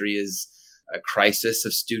country is a crisis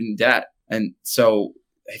of student debt. And so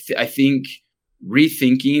I think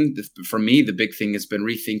rethinking, for me, the big thing has been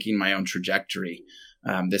rethinking my own trajectory.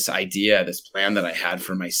 This idea, this plan that I had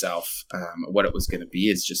for myself, what it was going to be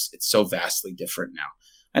it's so vastly different now.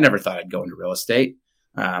 I never thought I'd go into real estate.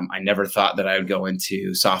 I never thought that I would go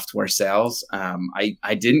into software sales.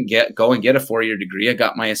 I didn't go and get a 4-year degree. I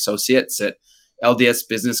got my associates at LDS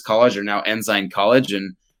Business College, or now Ensign College.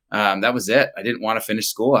 And that was it. I didn't want to finish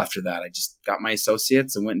school after that. I just got my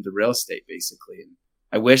associates and went into real estate, basically. And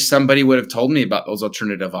I wish somebody would have told me about those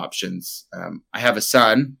alternative options. I have a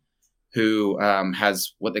son who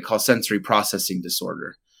has what they call sensory processing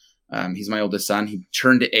disorder. He's my oldest son. He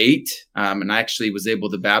turned 8, and I actually was able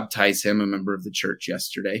to baptize him, a member of the church,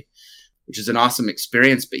 yesterday, which is an awesome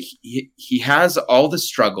experience. But he has all the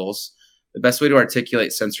struggles. The best way to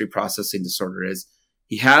articulate sensory processing disorder is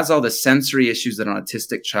he has all the sensory issues that an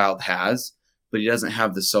autistic child has, but he doesn't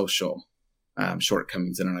have the social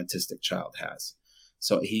shortcomings that an autistic child has.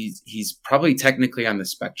 So he's probably technically on the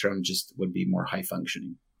spectrum, just would be more high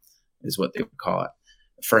functioning, is what they would call it.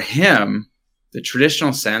 For him, the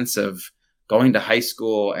traditional sense of going to high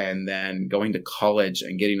school and then going to college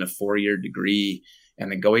and getting a 4-year degree and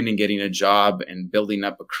then going and getting a job and building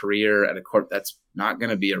up a career at a corp, that's not going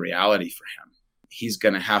to be a reality for him. He's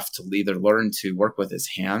going to have to either learn to work with his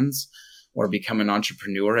hands or become an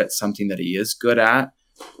entrepreneur at something that he is good at.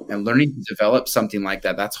 And learning to develop something like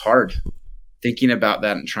that, that's hard. Thinking about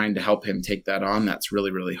that and trying to help him take that on, that's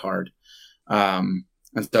really, really hard.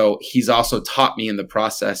 And so he's also taught me in the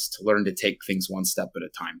process to learn to take things one step at a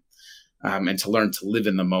time, and to learn to live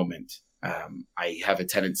in the moment. I have a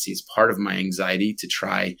tendency, as part of my anxiety, to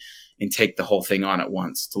try and take the whole thing on at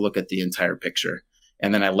once, to look at the entire picture.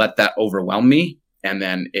 And then I let that overwhelm me, and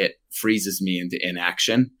then it freezes me into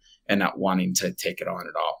inaction and not wanting to take it on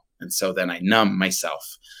at all. And so then I numb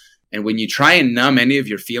myself. And when you try and numb any of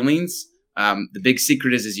your feelings, the big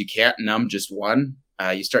secret is you can't numb just one.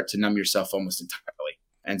 You start to numb yourself almost entirely.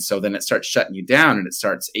 And so then it starts shutting you down, and it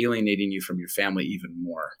starts alienating you from your family even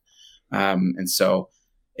more. And so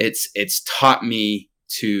it's taught me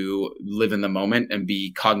to live in the moment and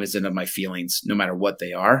be cognizant of my feelings, no matter what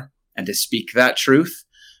they are, and to speak that truth,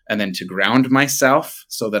 and then to ground myself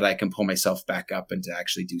so that I can pull myself back up and to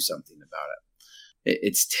actually do something about it.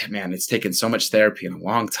 It's taken so much therapy and a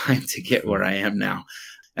long time to get where I am now.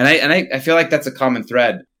 And I feel like that's a common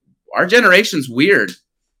thread. Our generation's weird.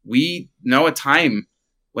 We know a time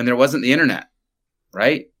when there wasn't the internet,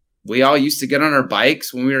 right? We all used to get on our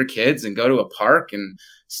bikes when we were kids and go to a park and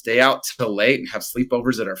stay out till late and have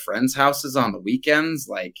sleepovers at our friends' houses on the weekends.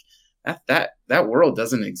 Like that world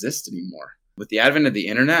doesn't exist anymore. With the advent of the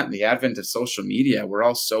internet and the advent of social media, we're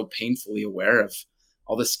all so painfully aware of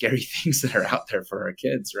all the scary things that are out there for our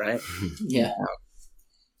kids, right? Yeah.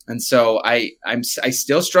 And so I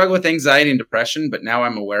still struggle with anxiety and depression, but now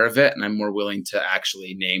I'm aware of it, and I'm more willing to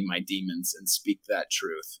actually name my demons and speak that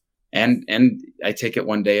truth. And I take it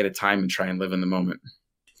one day at a time and try and live in the moment.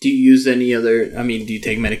 Do you use any other, do you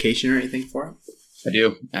take medication or anything for it? I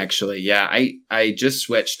do, actually. Yeah, I just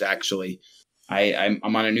switched, actually. I'm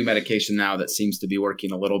on a new medication now that seems to be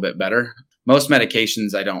working a little bit better. Most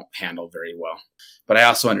medications I don't handle very well, but I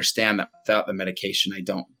also understand that without the medication, I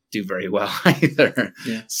don't do very well either.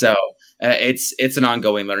 Yeah. So it's an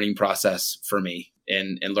ongoing learning process for me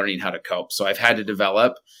in learning how to cope. So I've had to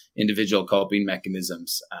develop individual coping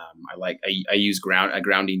mechanisms. I use a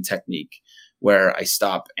grounding technique where I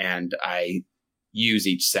stop and I use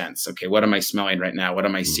each sense. Okay, what am I smelling right now? What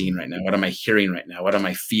am I seeing right now? What am I hearing right now? What am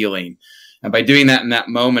I feeling? And by doing that in that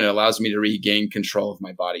moment, it allows me to regain control of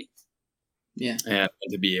my body. Yeah. And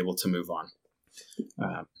to be able to move on.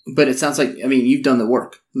 But it sounds like, you've done the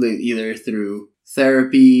work, either through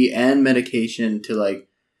therapy and medication to like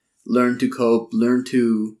learn to cope,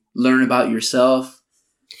 learn about yourself.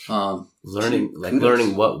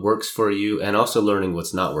 Learning what works for you and also learning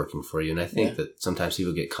what's not working for you. And I think that sometimes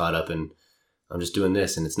people get caught up in, I'm just doing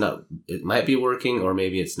this and it might be working or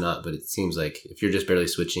maybe it's not, but it seems like if you're just barely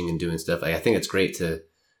switching and doing stuff, I think it's great to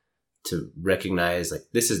recognize like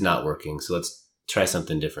this is not working. So let's try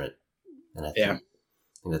something different. And I think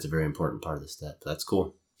that's a very important part of the step. That's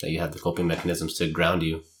cool that you have the coping mechanisms to ground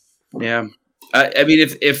you. Yeah.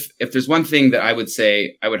 If there's one thing that I would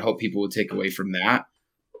say, I would hope people would take away from that,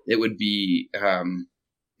 it would be,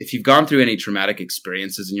 if you've gone through any traumatic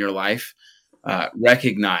experiences in your life,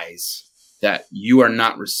 recognize that you are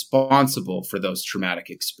not responsible for those traumatic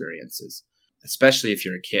experiences, especially if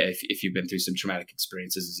you're a kid, if you've been through some traumatic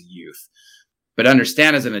experiences as a youth. But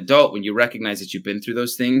understand as an adult, when you recognize that you've been through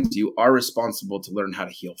those things, you are responsible to learn how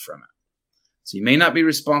to heal from it. So you may not be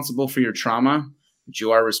responsible for your trauma, but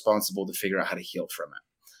you are responsible to figure out how to heal from it.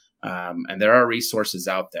 And there are resources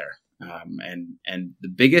out there. And the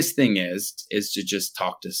biggest thing is to just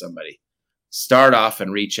talk to somebody. Start off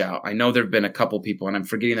and reach out. I know there have been a couple people, and I'm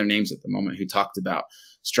forgetting their names at the moment, who talked about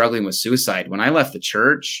struggling with suicide. When I left the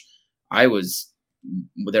church,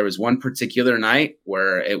 there was one particular night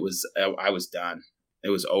where I was done. It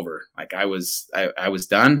was over. Like I was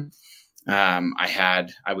done. I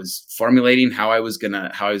was formulating how I was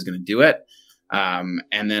gonna do it.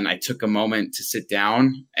 And then I took a moment to sit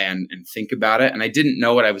down and think about it. And I didn't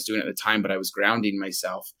know what I was doing at the time, but I was grounding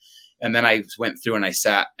myself. And then I went through and I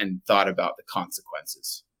sat and thought about the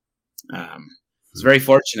consequences. I was very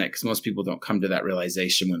fortunate because most people don't come to that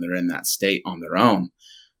realization when they're in that state on their own.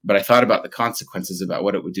 But I thought about the consequences, about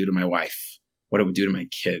what it would do to my wife, what it would do to my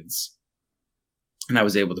kids. And I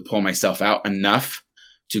was able to pull myself out enough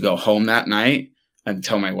to go home that night and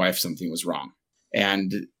tell my wife something was wrong.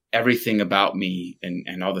 And everything about me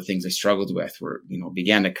and all the things I struggled with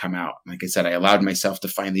began to come out. Like I said, I allowed myself to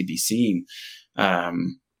finally be seen.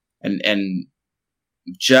 And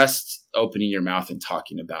just opening your mouth and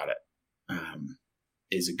talking about it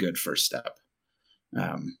is a good first step.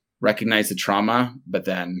 Recognize the trauma,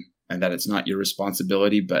 and that it's not your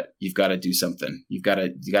responsibility, but you've got to do something. You got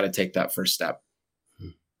to take that first step.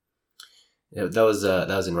 Yeah, that was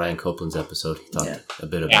in Ryan Copeland's episode. He talked a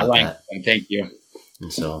bit about Ryan, that. Thank you.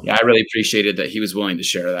 And so, I really appreciated that he was willing to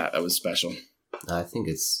share that. That was special. I think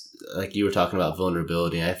it's like you were talking about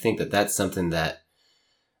vulnerability. And I think that that's something that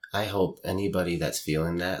I hope anybody that's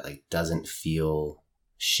feeling that doesn't feel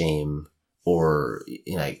shame or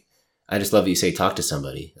I just love that you say talk to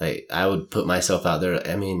somebody. I would put myself out there.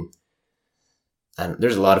 There's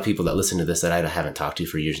a lot of people that listen to this that I haven't talked to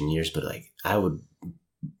for years and years, but I would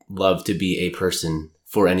love to be a person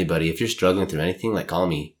for anybody. If you're struggling through anything, call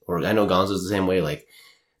me. Or I know Gonzo's the same way.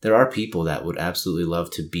 There are people that would absolutely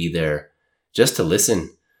love to be there just to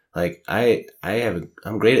listen. I'm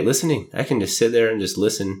great at listening. I can just sit there and just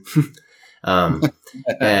listen.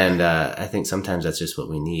 And I think sometimes that's just what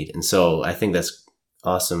we need. And so I think that's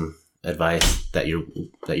awesome advice that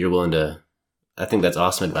you're willing to. I think that's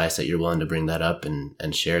awesome advice that you're willing to bring that up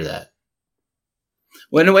and share that.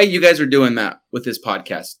 Well, in a way, you guys are doing that with this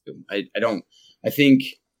podcast. I think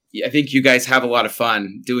you guys have a lot of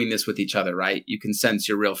fun doing this with each other, right? You can sense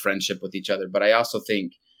your real friendship with each other. But I also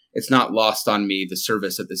think it's not lost on me the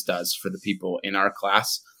service that this does for the people in our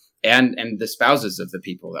class and the spouses of the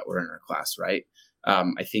people that were in our class, right?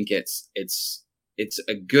 I think it's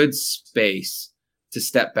a good space to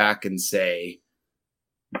step back and say,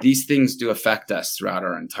 these things do affect us throughout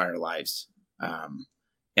our entire lives.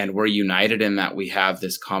 And we're united in that we have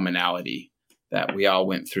this commonality that we all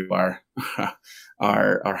went through our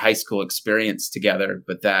high school experience together,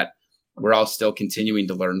 but that we're all still continuing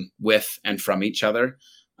to learn with and from each other.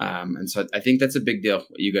 And so I think that's a big deal,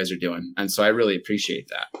 what you guys are doing. And so I really appreciate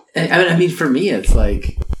that. And for me, it's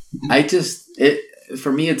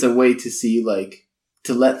for me, it's a way to see,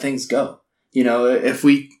 to let things go. You know, if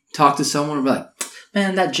we talk to someone, we're like,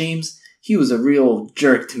 man, that James, he was a real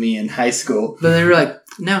jerk to me in high school. But they were like,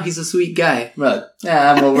 now he's a sweet guy. We're like,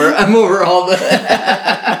 yeah, I'm over all the...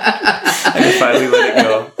 I can finally let it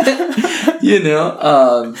go. You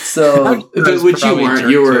know, but which you weren't.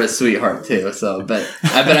 You were a sweetheart too. So, but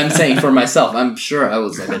I'm saying for myself, I'm sure I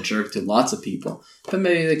was like a jerk to lots of people. But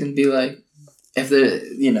maybe they can be like, if they,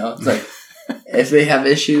 you know, it's like if they have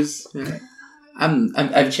issues,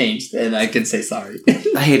 I've changed and I can say sorry.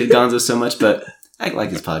 I hated Gonzo so much, but I like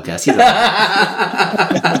his podcast. He's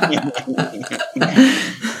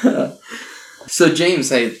So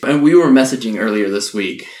James, and we were messaging earlier this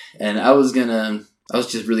week, and I was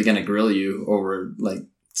just really gonna grill you over like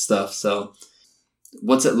stuff. So,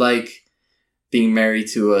 what's it like being married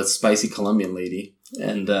to a spicy Colombian lady?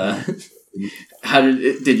 And how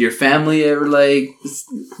did your family ever like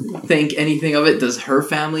think anything of it? Does her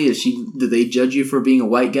family do they judge you for being a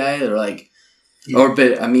white guy? Or like,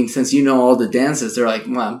 but I mean, since you know all the dances, they're like,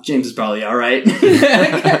 well, James is probably all right.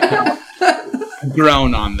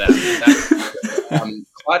 Grown on them.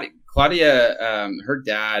 Claudia, her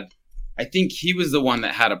dad, I think he was the one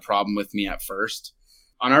that had a problem with me at first.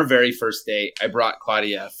 On our very first date, I brought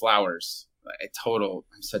Claudia flowers. I'm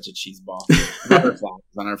such a cheeseball. I brought her flowers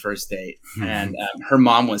on our first date, and her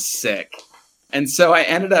mom was sick. And so I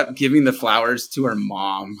ended up giving the flowers to her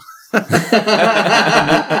mom. Oh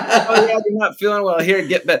yeah, you're not feeling well. Here,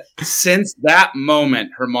 get that. Since that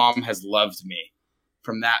moment, her mom has loved me.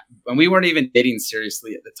 From that, and we weren't even dating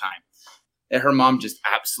seriously at the time. And her mom just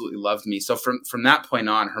absolutely loved me. So from that point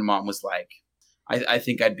on, her mom was like, I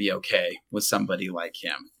think I'd be okay with somebody like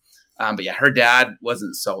him. But yeah, her dad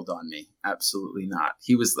wasn't sold on me. Absolutely not.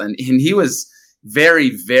 He was, and he was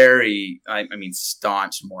very, very, I mean,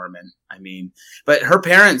 staunch Mormon. I mean, but her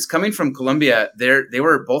parents coming from Colombia, they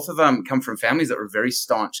were, both of them come from families that were very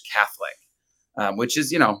staunch Catholic, which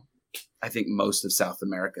is, you know, I think most of South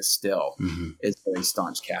America still is very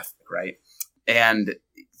staunch Catholic. Right. And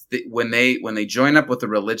when they join up with the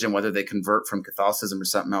religion, whether they convert from Catholicism or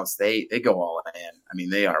something else, they go all in. I mean,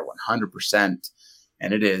 they are 100%,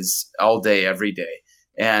 and it is all day, every day.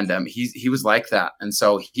 And he was like that. And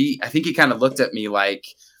so I think he kind of looked at me like,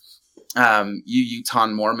 you Utah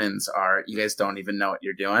Mormons you guys don't even know what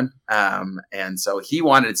you're doing. And so he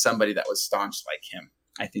wanted somebody that was staunch like him,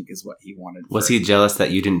 I think is what he wanted. Was he jealous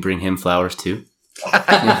that you didn't bring him flowers too?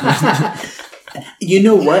 You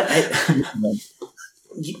know what?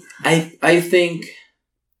 I think,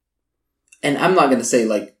 and I'm not going to say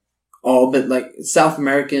like all, but like South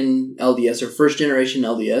American LDS or first generation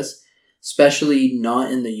LDS, especially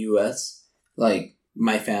not in the US, like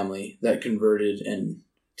my family that converted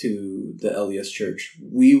to the LDS church,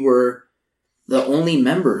 we were the only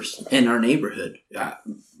members in our neighborhood.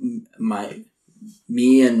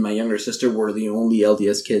 Me and my younger sister were the only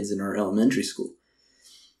LDS kids in our elementary school.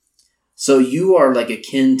 So you are like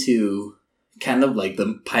akin to kind of like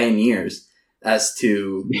the pioneers, as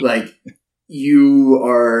to like you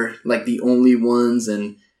are like the only ones,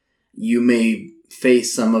 and you may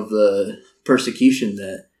face some of the persecution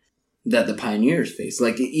that the pioneers face.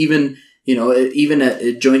 Like even, you know, even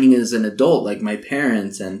at joining as an adult, like my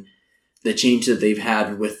parents and the change that they've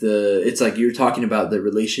had with it's like you're talking about the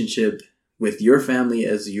relationship with your family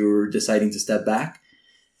as you're deciding to step back.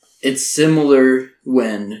 It's similar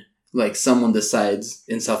when like someone decides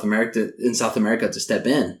in South America to step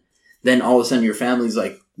in, then all of a sudden your family's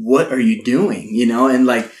like, what are you doing? You know, and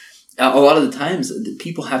like a lot of the times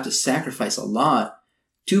people have to sacrifice a lot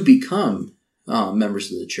to become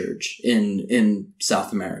members of the church in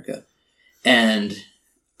South America. And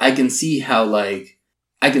I can see how he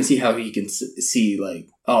can see like,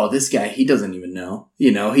 oh, this guy, he doesn't even know,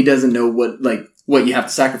 you know, he doesn't know what you have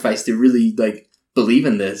to sacrifice to really like believe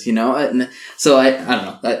in this, you know? And so I don't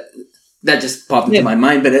know, that just popped into my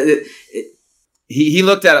mind, but he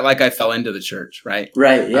looked at it like I fell into the church, right?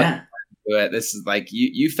 Right. Yeah. This is like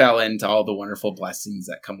you fell into all the wonderful blessings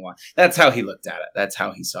that come along. That's how he looked at it. That's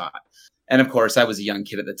how he saw it. And of course, I was a young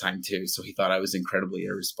kid at the time too, so he thought I was incredibly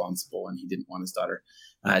irresponsible, and he didn't want his daughter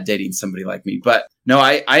dating somebody like me. But no,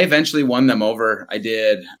 I eventually won them over. I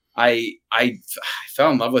did. I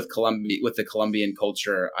fell in love with the Colombian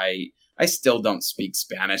culture. I still don't speak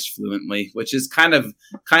Spanish fluently, which is kind of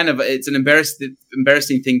it's an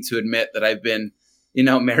embarrassing thing to admit that I've been, you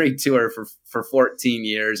know, married to her for 14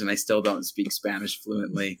 years and I still don't speak Spanish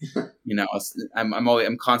fluently. You know,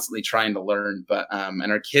 I'm constantly trying to learn, but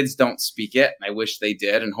and our kids don't speak it. And I wish they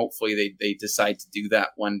did, and hopefully they decide to do that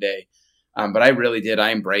one day. But I really did.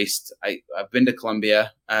 I embraced. I've been to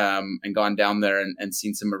Colombia and gone down there and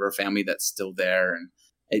seen some of her family that's still there, and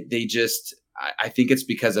they just. I think it's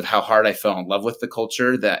because of how hard I fell in love with the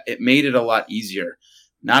culture that it made it a lot easier.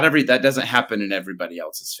 That doesn't happen in everybody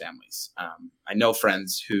else's families. I know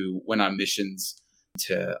friends who went on missions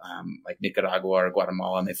to like Nicaragua or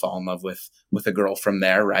Guatemala, and they fall in love with a girl from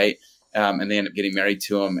there, right? And they end up getting married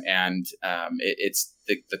to him, and it's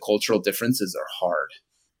the cultural differences are hard,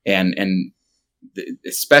 and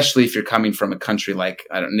especially if you're coming from a country like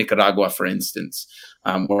Nicaragua, for instance,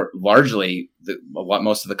 where largely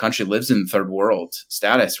most of the country lives in third world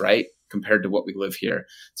status, right, compared to what we live here.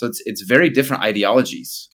 So it's very different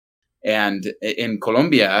ideologies. And in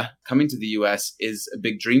Colombia, coming to the U.S. is a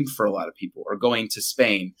big dream for a lot of people, or going to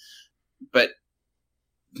Spain. But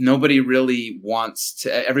nobody really wants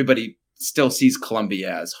to. Everybody still sees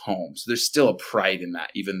Colombia as home. So there's still a pride in that,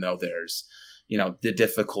 even though there's, the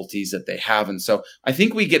difficulties that they have. And so I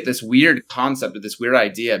think we get this weird concept, of this weird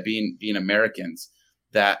idea, being Americans,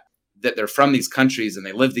 that they're from these countries and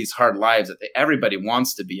they live these hard lives, that everybody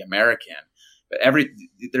wants to be American. But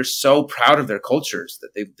they're so proud of their cultures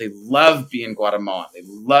that they love being Guatemalan, they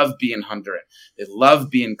love being Honduran, they love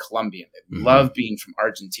being Colombian, they love being from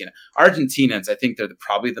Argentina. Argentinians, I think they're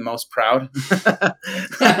probably the most proud.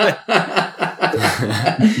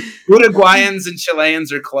 Uruguayans and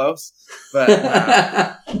Chileans are close, but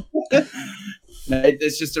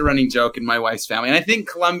it's just a running joke in my wife's family. And I think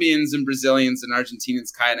Colombians and Brazilians and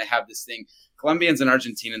Argentinians kind of have this thing. Colombians and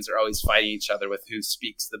Argentinians are always fighting each other with who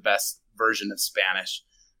speaks the best version of Spanish.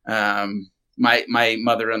 My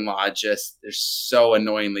mother-in-law they're so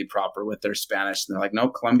annoyingly proper with their Spanish. And they're like, no,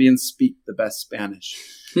 Colombians speak the best Spanish.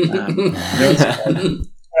 They're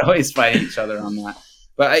always fighting each other on that.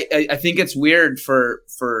 But I think it's weird for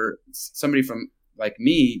somebody from like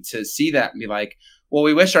me to see that and be like, well,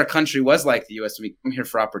 we wish our country was like the U.S. and we come here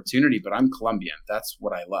for opportunity, but I'm Colombian. That's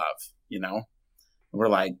what I love, We're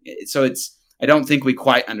like, so I don't think we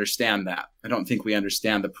quite understand that. I don't think we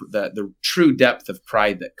understand the true depth of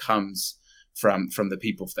pride that comes from the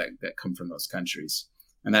people that come from those countries.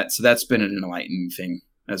 And that's been an enlightening thing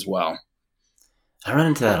as well. I run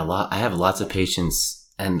into that a lot. I have lots of patients,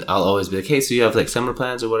 and I'll always be like, hey, so you have like summer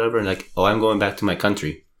plans or whatever? And like, oh, I'm going back to my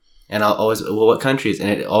country. And I'll always, well, what countries? And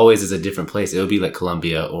it always is a different place. It would be like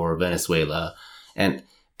Colombia or Venezuela.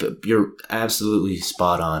 But you're absolutely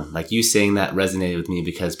spot on. Like, you saying that resonated with me,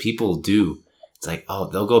 because people do. It's like, oh,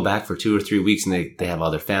 they'll go back for 2 or 3 weeks and they have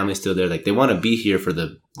all their family still there. Like, they want to be here for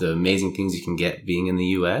the amazing things you can get being in the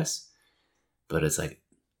U.S. But it's like,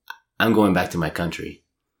 I'm going back to my country.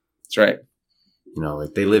 That's right.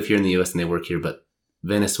 Like, they live here in the U.S. and they work here, but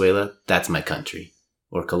Venezuela, that's my country.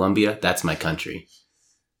 Or Colombia, that's my country.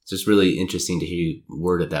 It's just really interesting to hear you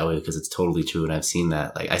word it that way, because it's totally true. And I've seen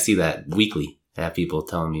that. Like, I see that weekly. I have people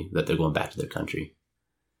telling me that they're going back to their country.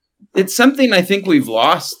 It's something I think we've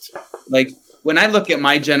lost. Like, when I look at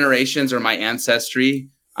my generations or my ancestry,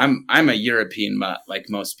 I'm a European mutt, like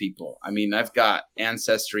most people. I mean, I've got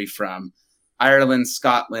ancestry from Ireland,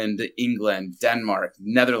 Scotland, England, Denmark,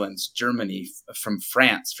 Netherlands, Germany, from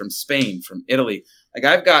France, from Spain, from Italy. Like,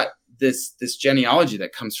 I've got this genealogy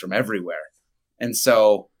that comes from everywhere. And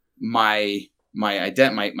so my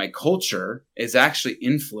culture is actually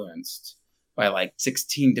influenced by like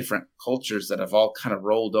 16 different cultures that have all kind of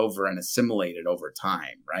rolled over and assimilated over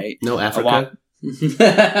time, right? No Africa?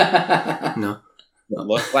 No.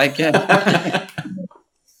 Look like it.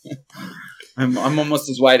 I'm almost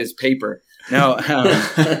as white as paper. No,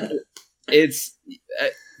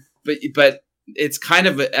 but it's kind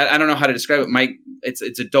of, I don't know how to describe it.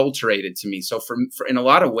 It's adulterated to me. So for in a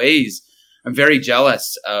lot of ways, I'm very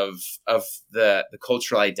jealous of the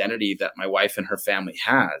cultural identity that my wife and her family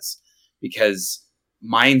has, because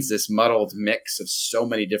mine's this muddled mix of so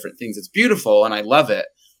many different things. It's beautiful and I love it,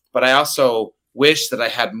 but I also wish that I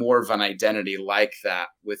had more of an identity like that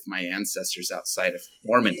with my ancestors outside of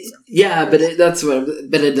Mormonism. Yeah, but that's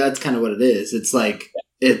kind of what it is. It's like,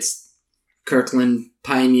 it's Kirkland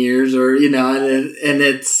Pioneers, or and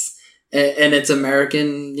it's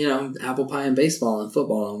American, apple pie and baseball and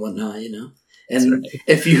football and whatnot, And right.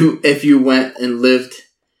 if you went and lived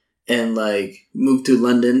and like moved to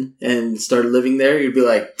London and started living there, you'd be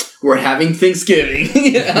like, we're having Thanksgiving.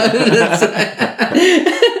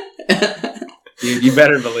 You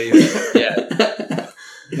better believe it. Yeah.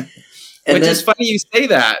 Which is funny you say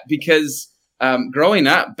that, because growing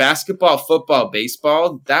up, basketball, football,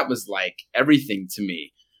 baseball, that was like everything to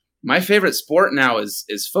me. My favorite sport now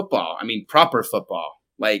is football. I mean, proper football,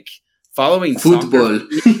 like following football.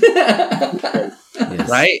 Soccer.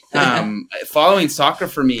 Right? Following soccer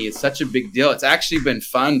for me is such a big deal. It's actually been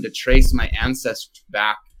fun to trace my ancestors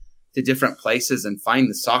back to different places and find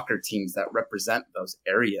the soccer teams that represent those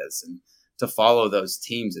areas, and to follow those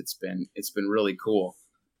teams. It's been really cool.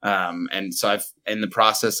 And so in the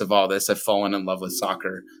process of all this, I've fallen in love with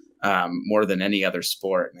soccer more than any other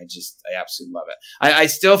sport. And I absolutely love it. I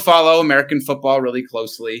still follow American football really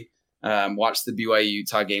closely. Watched the BYU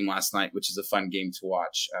Utah game last night, which is a fun game to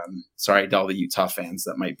watch. Sorry to all the Utah fans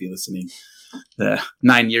that might be listening. The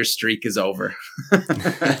 9-year streak is over.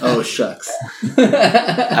 Oh, shucks.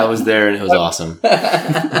 I was there and it was awesome.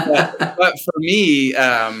 But for me,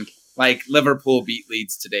 like Liverpool beat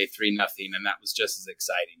Leeds today 3-0, and that was just as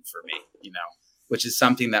exciting for me, which is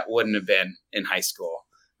something that wouldn't have been in high school.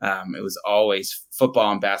 It was always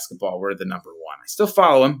football and basketball were the number one. I still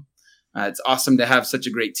follow them. It's awesome to have such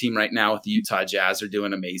a great team right now with the Utah Jazz. They're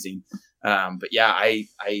doing amazing. But yeah, I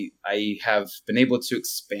have been able to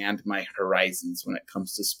expand my horizons when it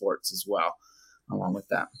comes to sports as well, along with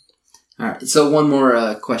that. All right. So one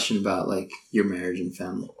more question about like your marriage and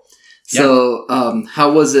family. So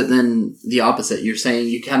how was it then the opposite? You're saying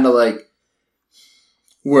you kind of like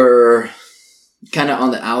were kind of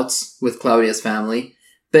on the outs with Claudia's family,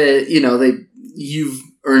 but you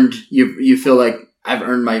feel like I've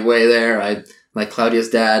earned my way there. I like Claudia's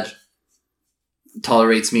dad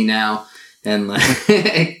tolerates me now. And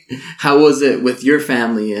like, how was it with your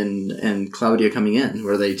family and Claudia coming in?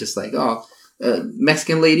 Were they just like, oh,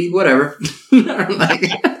 Mexican lady, whatever?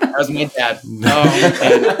 That was my dad.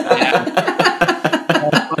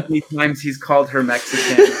 How many times he's called her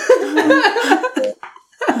Mexican?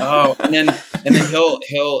 And then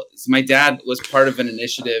he'll. My dad was part of an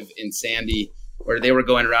initiative in Sandy where they were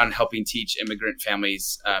going around helping teach immigrant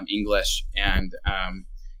families English, and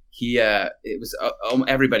it was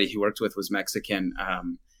everybody he worked with was Mexican,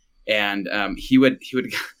 and he would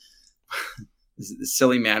the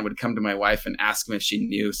silly man would come to my wife and ask him if she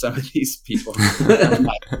knew some of these people. I'm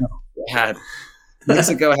like, no, Dad,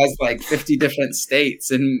 Mexico has like 50 different states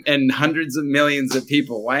and hundreds of millions of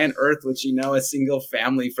people. Why on earth would she know a single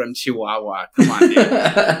family from Chihuahua? Come on,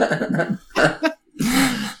 dude.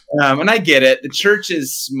 And I get it. The church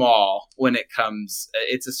is small when it comes.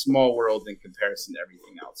 It's a small world in comparison to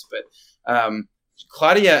everything else. But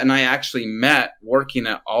Claudia and I actually met working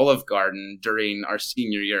at Olive Garden during our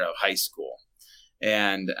senior year of high school.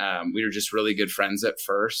 And we were just really good friends at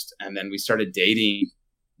first. And then we started dating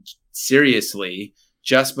seriously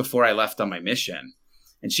just before I left on my mission.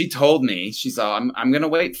 And she told me, she's all, I'm going to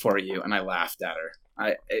wait for you. And I laughed at her.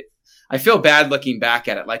 I feel bad looking back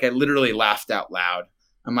at it. Like I literally laughed out loud.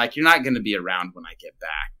 I'm like, you're not going to be around when I get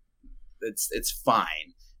back. It's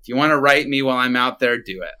fine. If you want to write me while I'm out there,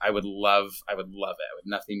 do it. I would love it. I would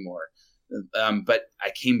nothing more. But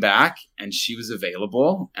I came back and she was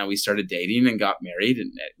available and we started dating and got married,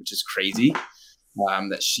 which is crazy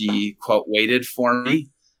that she, quote, waited for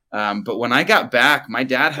me. But when I got back, my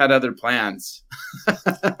dad had other plans.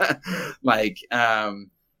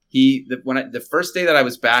 The first day that I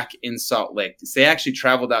was back in Salt Lake, they actually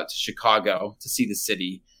traveled out to Chicago to see the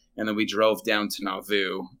city. And then we drove down to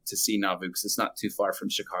Nauvoo to see Nauvoo because it's not too far from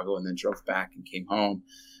Chicago, and then drove back and came home.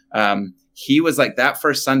 He was like, that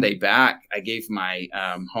first Sunday back, I gave my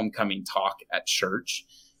homecoming talk at church,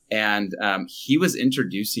 and he was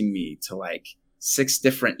introducing me to like 6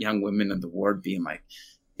 different young women in the ward, being like,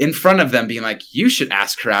 in front of them, being like, you should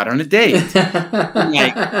ask her out on a date.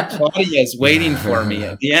 Like, Claudia's waiting for me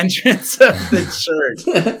at the entrance of the church.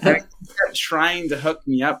 And he kept trying to hook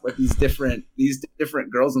me up with these different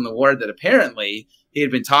girls in the ward that apparently he had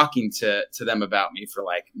been talking to them about me for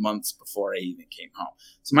like months before I even came home.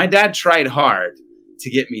 So my dad tried hard to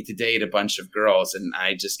get me to date a bunch of girls, and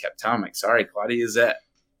I just kept telling him, like, sorry, Claudia is it.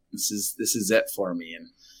 This is it for me. And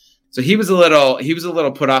so he was a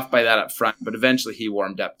little put off by that up front, but eventually he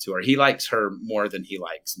warmed up to her. He likes her more than he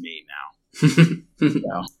likes me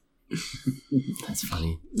now. That's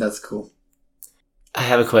funny. That's cool. I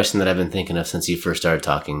have a question that I've been thinking of since you first started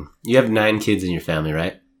talking. You have 9 kids in your family,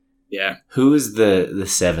 right? Yeah. Who is the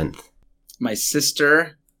 7th? My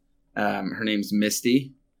sister, her name's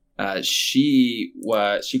Misty. She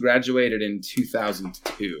graduated in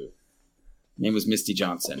 2002. Name was Misty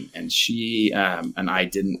Johnson, and she and I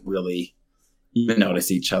didn't really even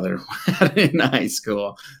notice each other in high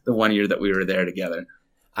school the one year that we were there together.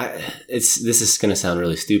 This is going to sound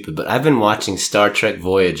really stupid, but I've been watching Star Trek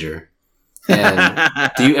Voyager, and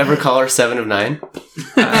do you ever call her 7 of 9?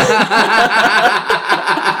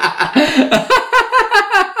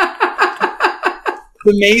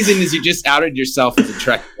 What's amazing is you just outed yourself as a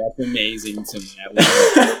Trekkie. That's amazing to me. I love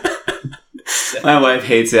it. My wife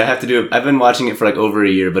hates it. I have to do it. I've been watching it for like over a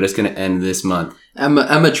year, but it's going to end this month. I'm a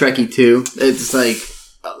Trekkie too. It's like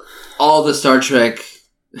all the Star Trek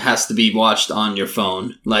has to be watched on your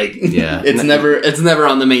phone. Like, yeah, it's never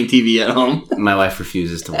on the main TV at home. My wife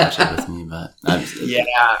refuses to watch it with me, but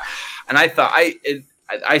yeah. And I thought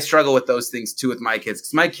I struggle with those things too with my kids,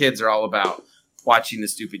 because my kids are all about watching the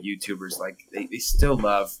stupid YouTubers. Like they still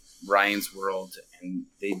love Ryan's World, and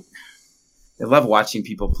they love watching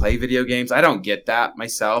people play video games. I don't get that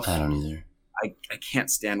myself. I don't either. I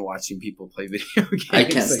can't stand watching people play video games. I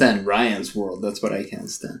can't stand Ryan's World. That's what I can't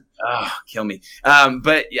stand. Oh, kill me.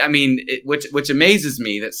 But I mean, which amazes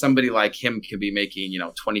me that somebody like him could be making,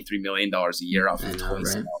 $23 million a year off of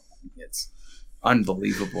toys. Right? It's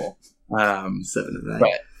unbelievable. 7 of that.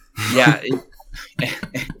 But yeah.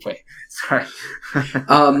 Anyway, sorry.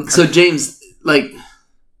 So James, like,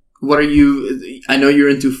 what are you? I know you're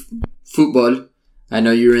into football. I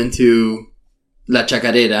know you're into La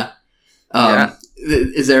Chacarera. Yeah.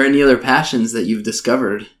 Is there any other passions that you've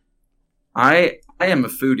discovered? I am a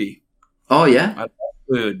foodie. Oh yeah, I love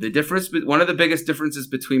food. One of the biggest differences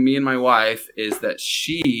between me and my wife is that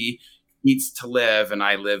she eats to live and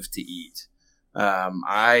I live to eat.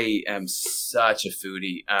 I am such a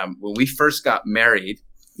foodie. When we first got married,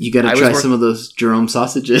 you got to try some of those Jerome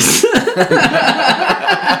sausages.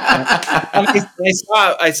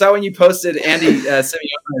 I saw when you posted Andy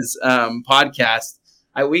Simeone's podcast.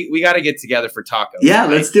 We got to get together for tacos. Yeah,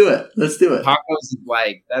 right? Let's do it. Tacos is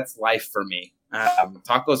that's life for me.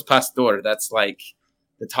 Tacos pastor, that's like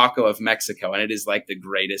the taco of Mexico, and it is like the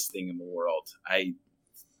greatest thing in the world.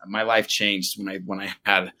 My life changed when I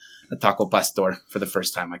had a taco pastor for the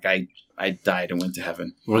first time. Like I died and went to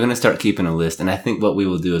heaven. We're gonna start keeping a list, and I think what we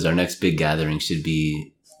will do is our next big gathering should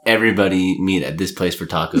be everybody meet at this place for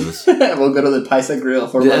tacos. We'll go to the Paisa Grill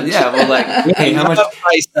for lunch. Yeah, we'll hey, how much?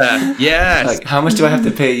 Paisa. Yes. Like, how much do I have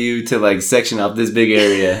to pay you to section off this big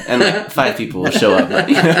area? And 5 people will show up.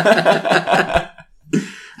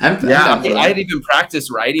 I had even practiced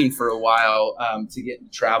writing for a while to get into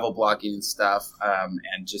travel blogging and stuff,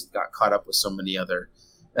 and just got caught up with so many other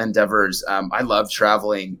endeavors. I love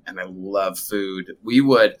traveling and I love food.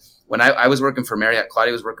 When I was working for Marriott,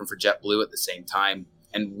 Claudia was working for JetBlue at the same time.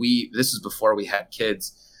 And this was before we had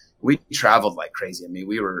kids. We traveled like crazy. I mean,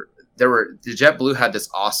 the JetBlue had this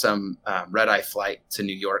awesome red-eye flight to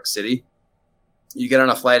New York City. You get on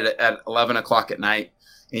a flight at 11 o'clock at night,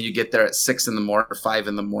 and you get there at 6 in the morning or 5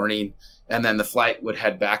 in the morning. And then the flight would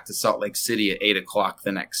head back to Salt Lake City at 8 o'clock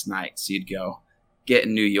the next night. So you'd go get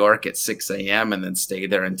in New York at 6 a.m. and then stay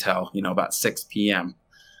there until, about 6 p.m.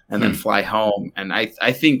 and then fly home. And I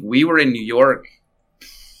think we were in New York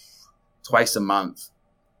twice a month.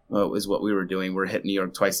 Well, was what we were doing. We're hitting New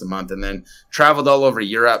York twice a month, and then traveled all over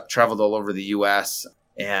Europe, traveled all over the U.S.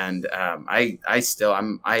 And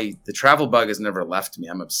the travel bug has never left me.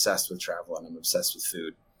 I'm obsessed with travel and I'm obsessed with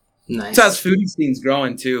food. Nice. Utah's food scene's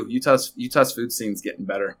growing too. Utah's food scene's getting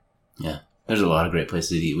better. Yeah, there's a lot of great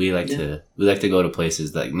places to eat. We like to go to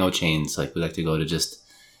places like no chains. Like we like to go to just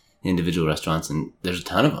individual restaurants, and there's a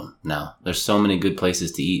ton of them now. There's so many good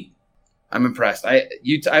places to eat. I'm impressed. I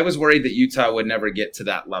was worried that Utah would never get to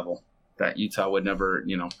that level. That Utah would never,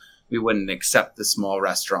 we wouldn't accept the small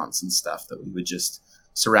restaurants and stuff. That we would just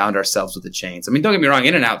surround ourselves with the chains. I mean, don't get me wrong.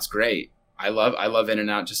 In-N-Out's great. I love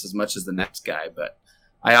In-N-Out just as much as the next guy. But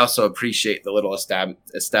I also appreciate the little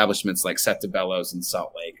establishments like Setebello's in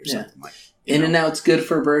Salt Lake or something like that. In-N-Out's good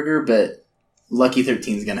for a burger, but Lucky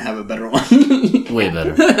 13 is gonna have a better one. Way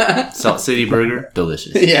better. Salt City Burger,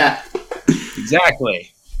 delicious. Yeah,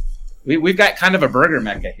 exactly. We've got kind of a burger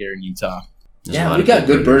mecca here in Utah. We got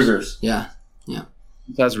good burgers. Yeah.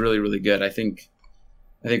 Utah's really, really good. I think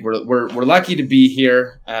we're lucky to be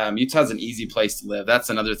here. Utah's an easy place to live. That's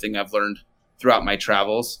another thing I've learned throughout my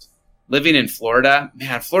travels. Living in Florida,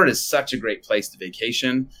 man, Florida is such a great place to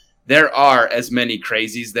vacation. There are as many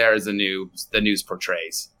crazies there as the news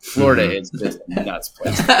portrays. Florida is just a nuts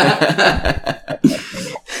place.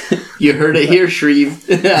 You heard it here, Shreve.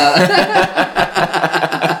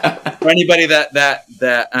 For anybody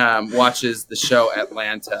that watches the show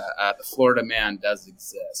Atlanta, the Florida man does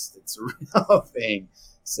exist. It's a real thing.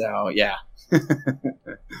 So yeah.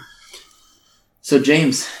 So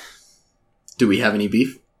James, do we have any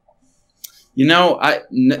beef? I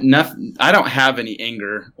don't have any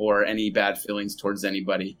anger or any bad feelings towards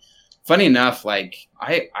anybody. Funny enough, I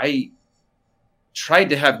tried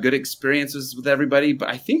to have good experiences with everybody, but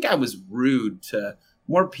I think I was rude to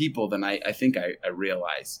more people than I think I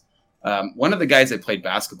realized. One of the guys I played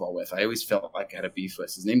basketball with, I always felt like I had a beef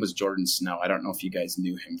with. His name was Jordan Snow. I don't know if you guys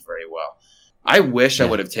knew him very well. I wish I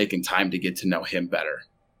would have taken time to get to know him better.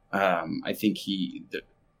 I think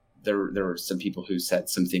there were some people who said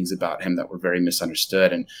some things about him that were very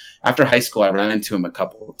misunderstood. And after high school, I ran into him a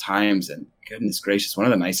couple of times, and goodness gracious, one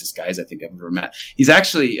of the nicest guys I think I've ever met. He's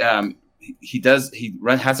actually, he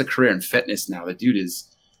has a career in fitness now. The dude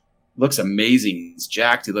looks amazing. He's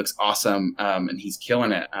jacked. He looks awesome. And he's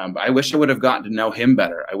killing it. But I wish I would have gotten to know him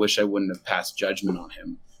better. I wish I wouldn't have passed judgment on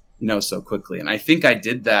him, so quickly. And I think I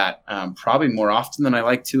did that probably more often than I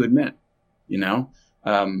like to admit,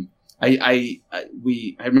 I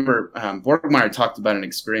remember Borgmeyer talked about an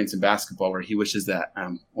experience in basketball where he wishes that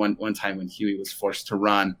one time when Huey was forced to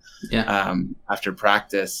run after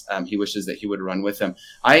practice, he wishes that he would run with him.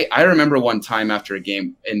 I remember one time after a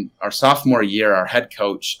game in our sophomore year, our head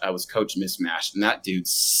coach was Coach Mismatch, and that dude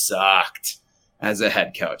sucked as a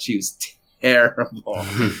head coach. He was terrible.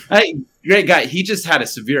 Great guy. He just had a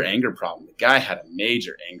severe anger problem. The guy had a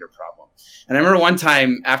major anger problem. And I remember one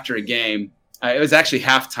time after a game, it was actually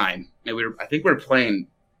halftime, and I think we were playing.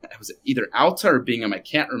 It was either Alta or Bingham. I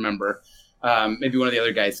can't remember. Maybe one of the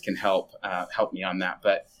other guys can help me on that.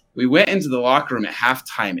 But we went into the locker room at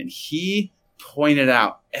halftime, and he pointed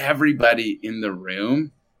out everybody in the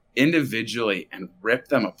room individually and ripped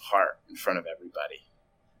them apart in front of everybody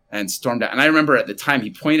and stormed out. And I remember at the time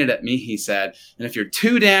he pointed at me. He said, "And if you're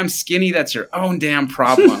too damn skinny, that's your own damn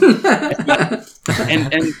problem."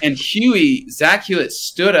 and Zach Hewlett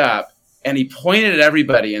stood up. And he pointed at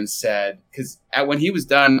everybody and said, because when he was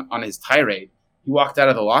done on his tirade, he walked out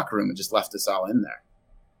of the locker room and just left us all in there.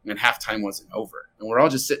 And halftime wasn't over. And we're all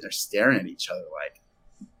just sitting there staring at each other like,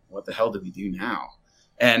 what the hell do we do now?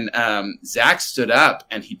 And Zach stood up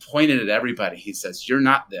and he pointed at everybody. He says, "You're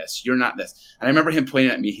not this. You're not this." And I remember him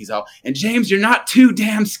pointing at me. He's all, "And James, you're not too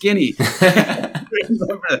damn skinny." It's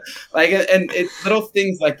little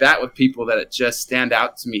things like that with people that it just stand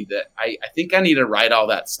out to me that I think I need to write all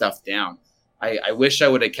that stuff down. I wish I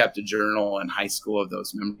would have kept a journal in high school of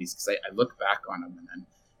those memories, because I look back on them and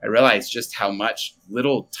I realize just how much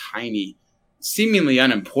little tiny, seemingly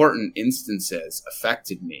unimportant instances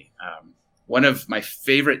affected me. One of my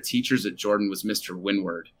favorite teachers at Jordan was Mr.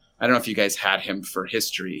 Winward. I don't know if you guys had him for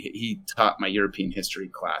history. He taught my European history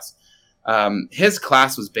class. His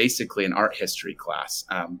class was basically an art history class.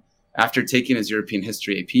 After taking his European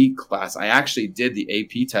history AP class, I actually did the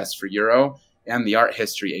AP test for Euro and the art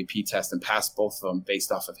history AP test and passed both of them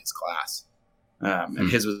based off of his class. And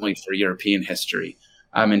his was only for European history.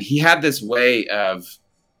 And he had this way of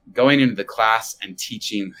going into the class and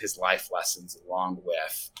teaching his life lessons along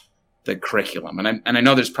with the curriculum. And I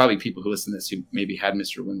know there's probably people who listen to this who maybe had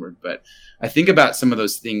Mr. Winward, but I think about some of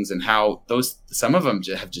those things and how some of them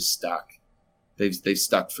have just stuck. They've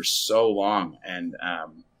stuck for so long. And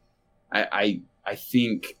I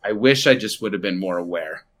think I wish I just would have been more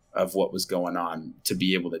aware of what was going on to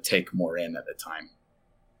be able to take more in at the time.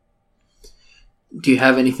 Do you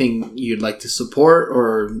have anything you'd like to support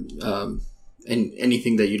or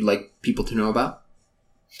anything that you'd like people to know about?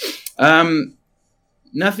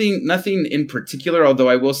 Nothing in particular, although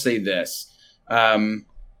I will say this.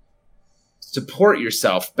 Support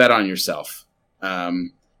yourself, bet on yourself.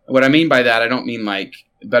 What I mean by that, I don't mean like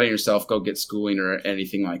bet on yourself, go get schooling or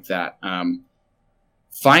anything like that.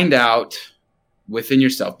 Find out within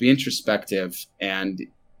yourself, be introspective, and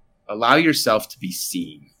allow yourself to be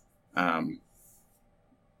seen.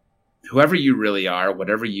 Whoever you really are,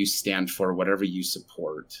 whatever you stand for, whatever you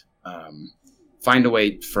support, find a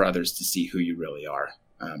way for others to see who you really are.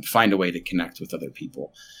 Find a way to connect with other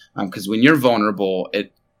people. Because when you're vulnerable,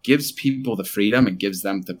 it gives people the freedom and gives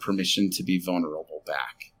them the permission to be vulnerable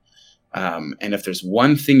back. And if there's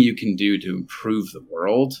one thing you can do to improve the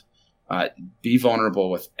world, be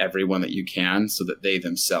vulnerable with everyone that you can so that they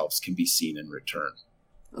themselves can be seen in return.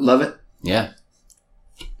 Love it. Yeah.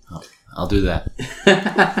 I'll do that.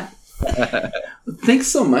 Thanks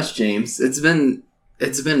so much, James. It's been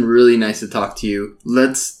really nice to talk to you.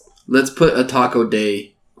 Let's put a taco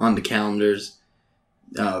day on the calendars.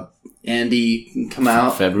 Andy can come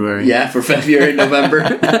out February. Yeah, for February, November.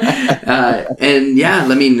 And yeah,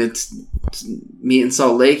 I mean, it's meet in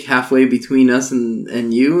Salt Lake, halfway between us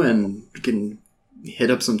and you, and we can hit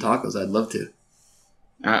up some tacos. I'd love to.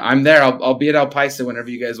 I'm there. I'll be at El Paisa whenever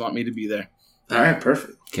you guys want me to be there. All right,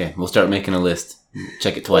 perfect. Okay, we'll start making a list.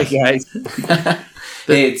 Check it twice. Hey, guys.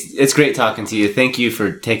 Hey, it's great talking to you. Thank you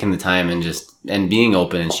for taking the time and being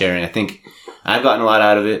open and sharing. I think I've gotten a lot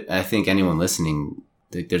out of it. I think anyone listening,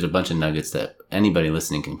 there's a bunch of nuggets that anybody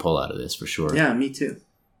listening can pull out of this for sure. Yeah, me too.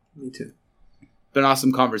 Been an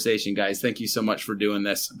awesome conversation, guys. Thank you so much for doing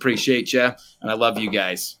this. Appreciate you, and I love you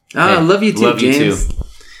guys. I love you too, love James. You too.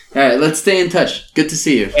 All right, let's stay in touch. Good to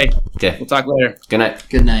see you. Hey, okay. We'll talk later. Good night.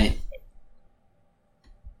 Good night.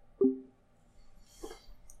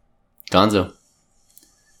 Gonzo,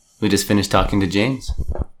 we just finished talking to James.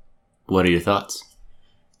 What are your thoughts?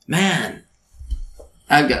 Man,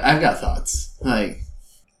 I've got thoughts. Like,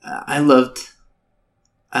 I loved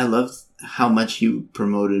how much you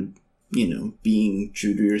promoted, being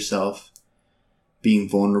true to yourself, being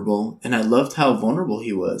vulnerable. And I loved how vulnerable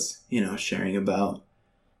he was, sharing about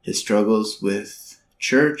his struggles with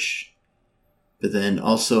church, but then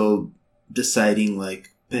also deciding like,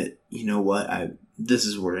 but you know what, this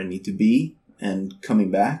is where I need to be, and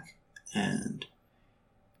coming back. And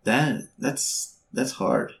that's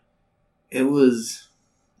hard. It was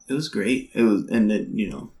great. It was, and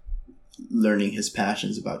then, learning his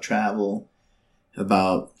passions about travel,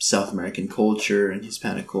 about South American culture and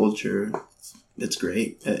Hispanic culture. It's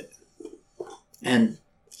great. And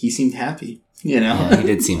he seemed happy, Yeah, he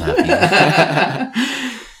did seem happy.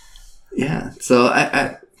 Yeah. So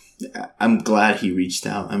I'm glad he reached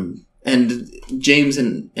out. And James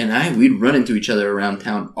and I, we'd run into each other around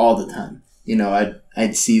town all the time.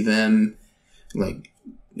 I'd see them, like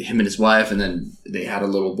him and his wife, and then they had a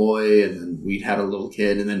little boy, and then we'd had a little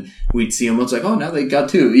kid, and then we'd see him. It's like, oh, now they got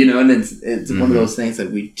two, and it's one of those things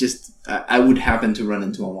that we just, I would happen to run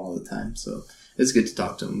into him all the time. So it's good to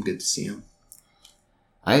talk to him. Good to see him.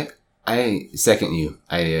 I second you.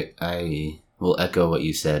 I will echo what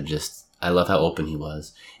you said. Just, I love how open he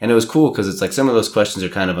was. And it was cool because it's like some of those questions are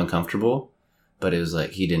kind of uncomfortable, but it was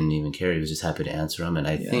like he didn't even care. He was just happy to answer them. And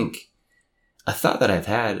I think, a thought that I've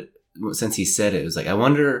had since he said it was like, I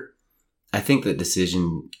think the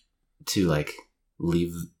decision to like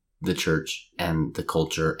leave the church and the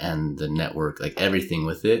culture and the network, like everything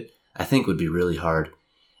with it, I think would be really hard.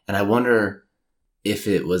 And I wonder if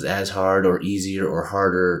it was as hard or easier or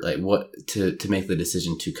harder, like what to make the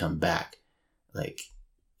decision to come back. Like,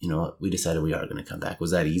 we decided we are going to come back.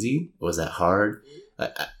 Was that easy? Was that hard?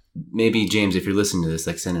 Maybe James, if you're listening to this,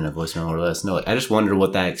 like send in a voicemail or let us know. Like, I just wonder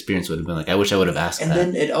what that experience would have been like. I wish I would have asked and that.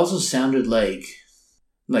 And then it also sounded like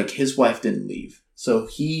his wife didn't leave. So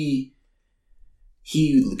he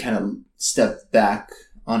kind of stepped back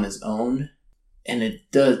on his own. And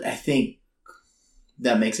it does, I think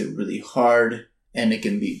that makes it really hard. And it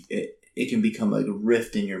can become like a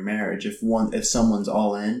rift in your marriage if someone's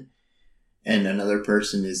all in and another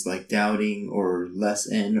person is like doubting or less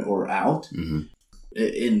in or out. Mm-hmm.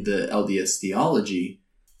 In the LDS theology,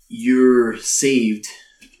 you're saved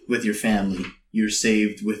with your family. You're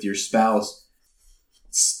saved with your spouse,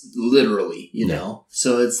 literally, know?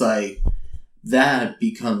 So it's like, that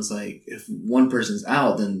becomes like, if one person's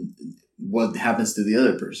out, then what happens to the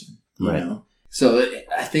other person, you know? So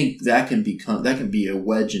I think that can be a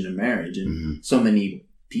wedge in a marriage. And so many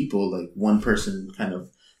people, like one person kind of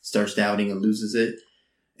starts doubting and loses it,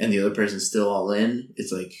 and the other person's still all in.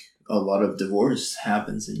 It's like, a lot of divorce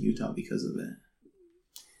happens in Utah because of it.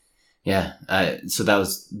 Yeah. So that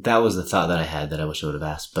was the thought that I had that I wish I would have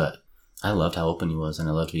asked, but I loved how open he was, and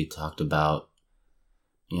I loved how he talked about,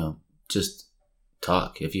 just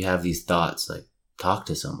talk. If you have these thoughts, like talk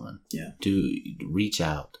to someone. Yeah. Reach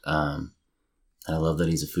out. And I love that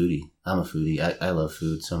he's a foodie. I'm a foodie. I love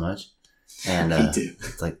food so much. And me too.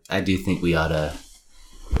 It's like, I do think we ought to,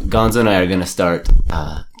 Gonzo and I are going to start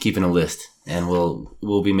keeping a list. And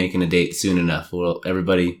we'll be making a date soon enough. We'll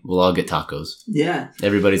all get tacos. Yeah.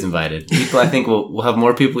 Everybody's invited. People, I think we'll have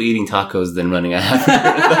more people eating tacos than running a half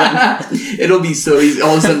marathon. It'll be so easy.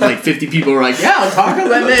 All of a sudden, like 50 people are like, yeah,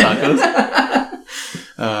 tacos, I'm in.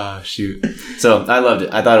 Tacos. Shoot. So I loved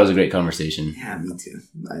it. I thought it was a great conversation. Yeah, me too.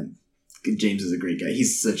 James is a great guy.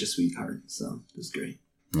 He's such a sweetheart. So it was great.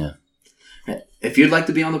 Yeah. If you'd like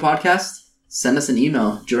to be on the podcast, send us an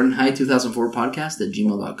email,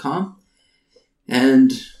 jordanhigh2004podcast@gmail.com.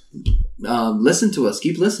 And listen to us.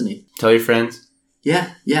 Keep listening. Tell your friends.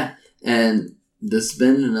 Yeah. And this has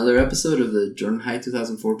been another episode of the Jordan High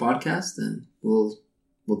 2004 podcast, and we'll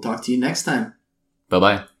talk to you next time.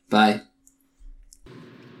 Bye-bye. Bye.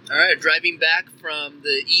 All right, driving back from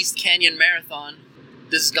the East Canyon Marathon.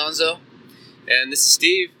 This is Gonzo. And this is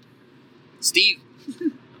Steve. Steve.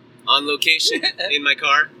 On location in my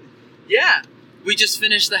car. Yeah, we just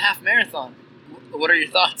finished the half marathon. What are your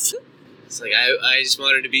thoughts? It's like, I just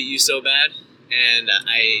wanted to beat you so bad, and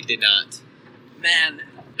I did not. Man,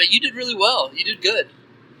 but you did really well. You did good.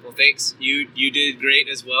 Well, thanks. You did great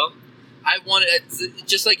as well. I wanted,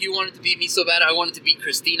 just like you wanted to beat me so bad, I wanted to beat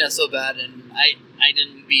Christina so bad, and I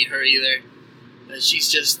didn't beat her either. She's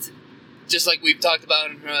just like we've talked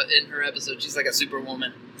about in her episode, she's like a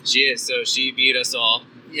superwoman. She is, so she beat us all.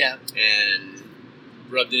 Yeah. And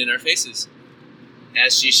rubbed it in our faces.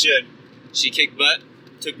 As she should. She kicked butt,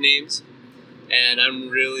 took names, and I'm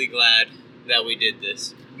really glad that we did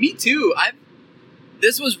this. Me too.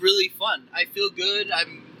 this was really fun. I feel good. I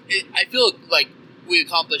feel like we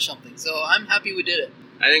accomplished something. So I'm happy we did it.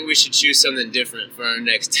 I think we should choose something different for our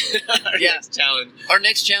next, next challenge. Our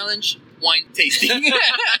next challenge, wine tasting.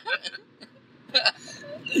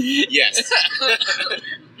 Yes.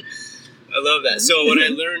 I love that. So what I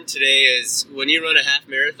learned today is when you run a half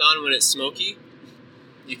marathon, when it's smoky,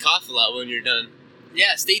 you cough a lot when you're done.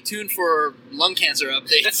 Yeah, stay tuned for lung cancer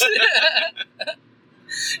updates.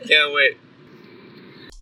 Can't wait.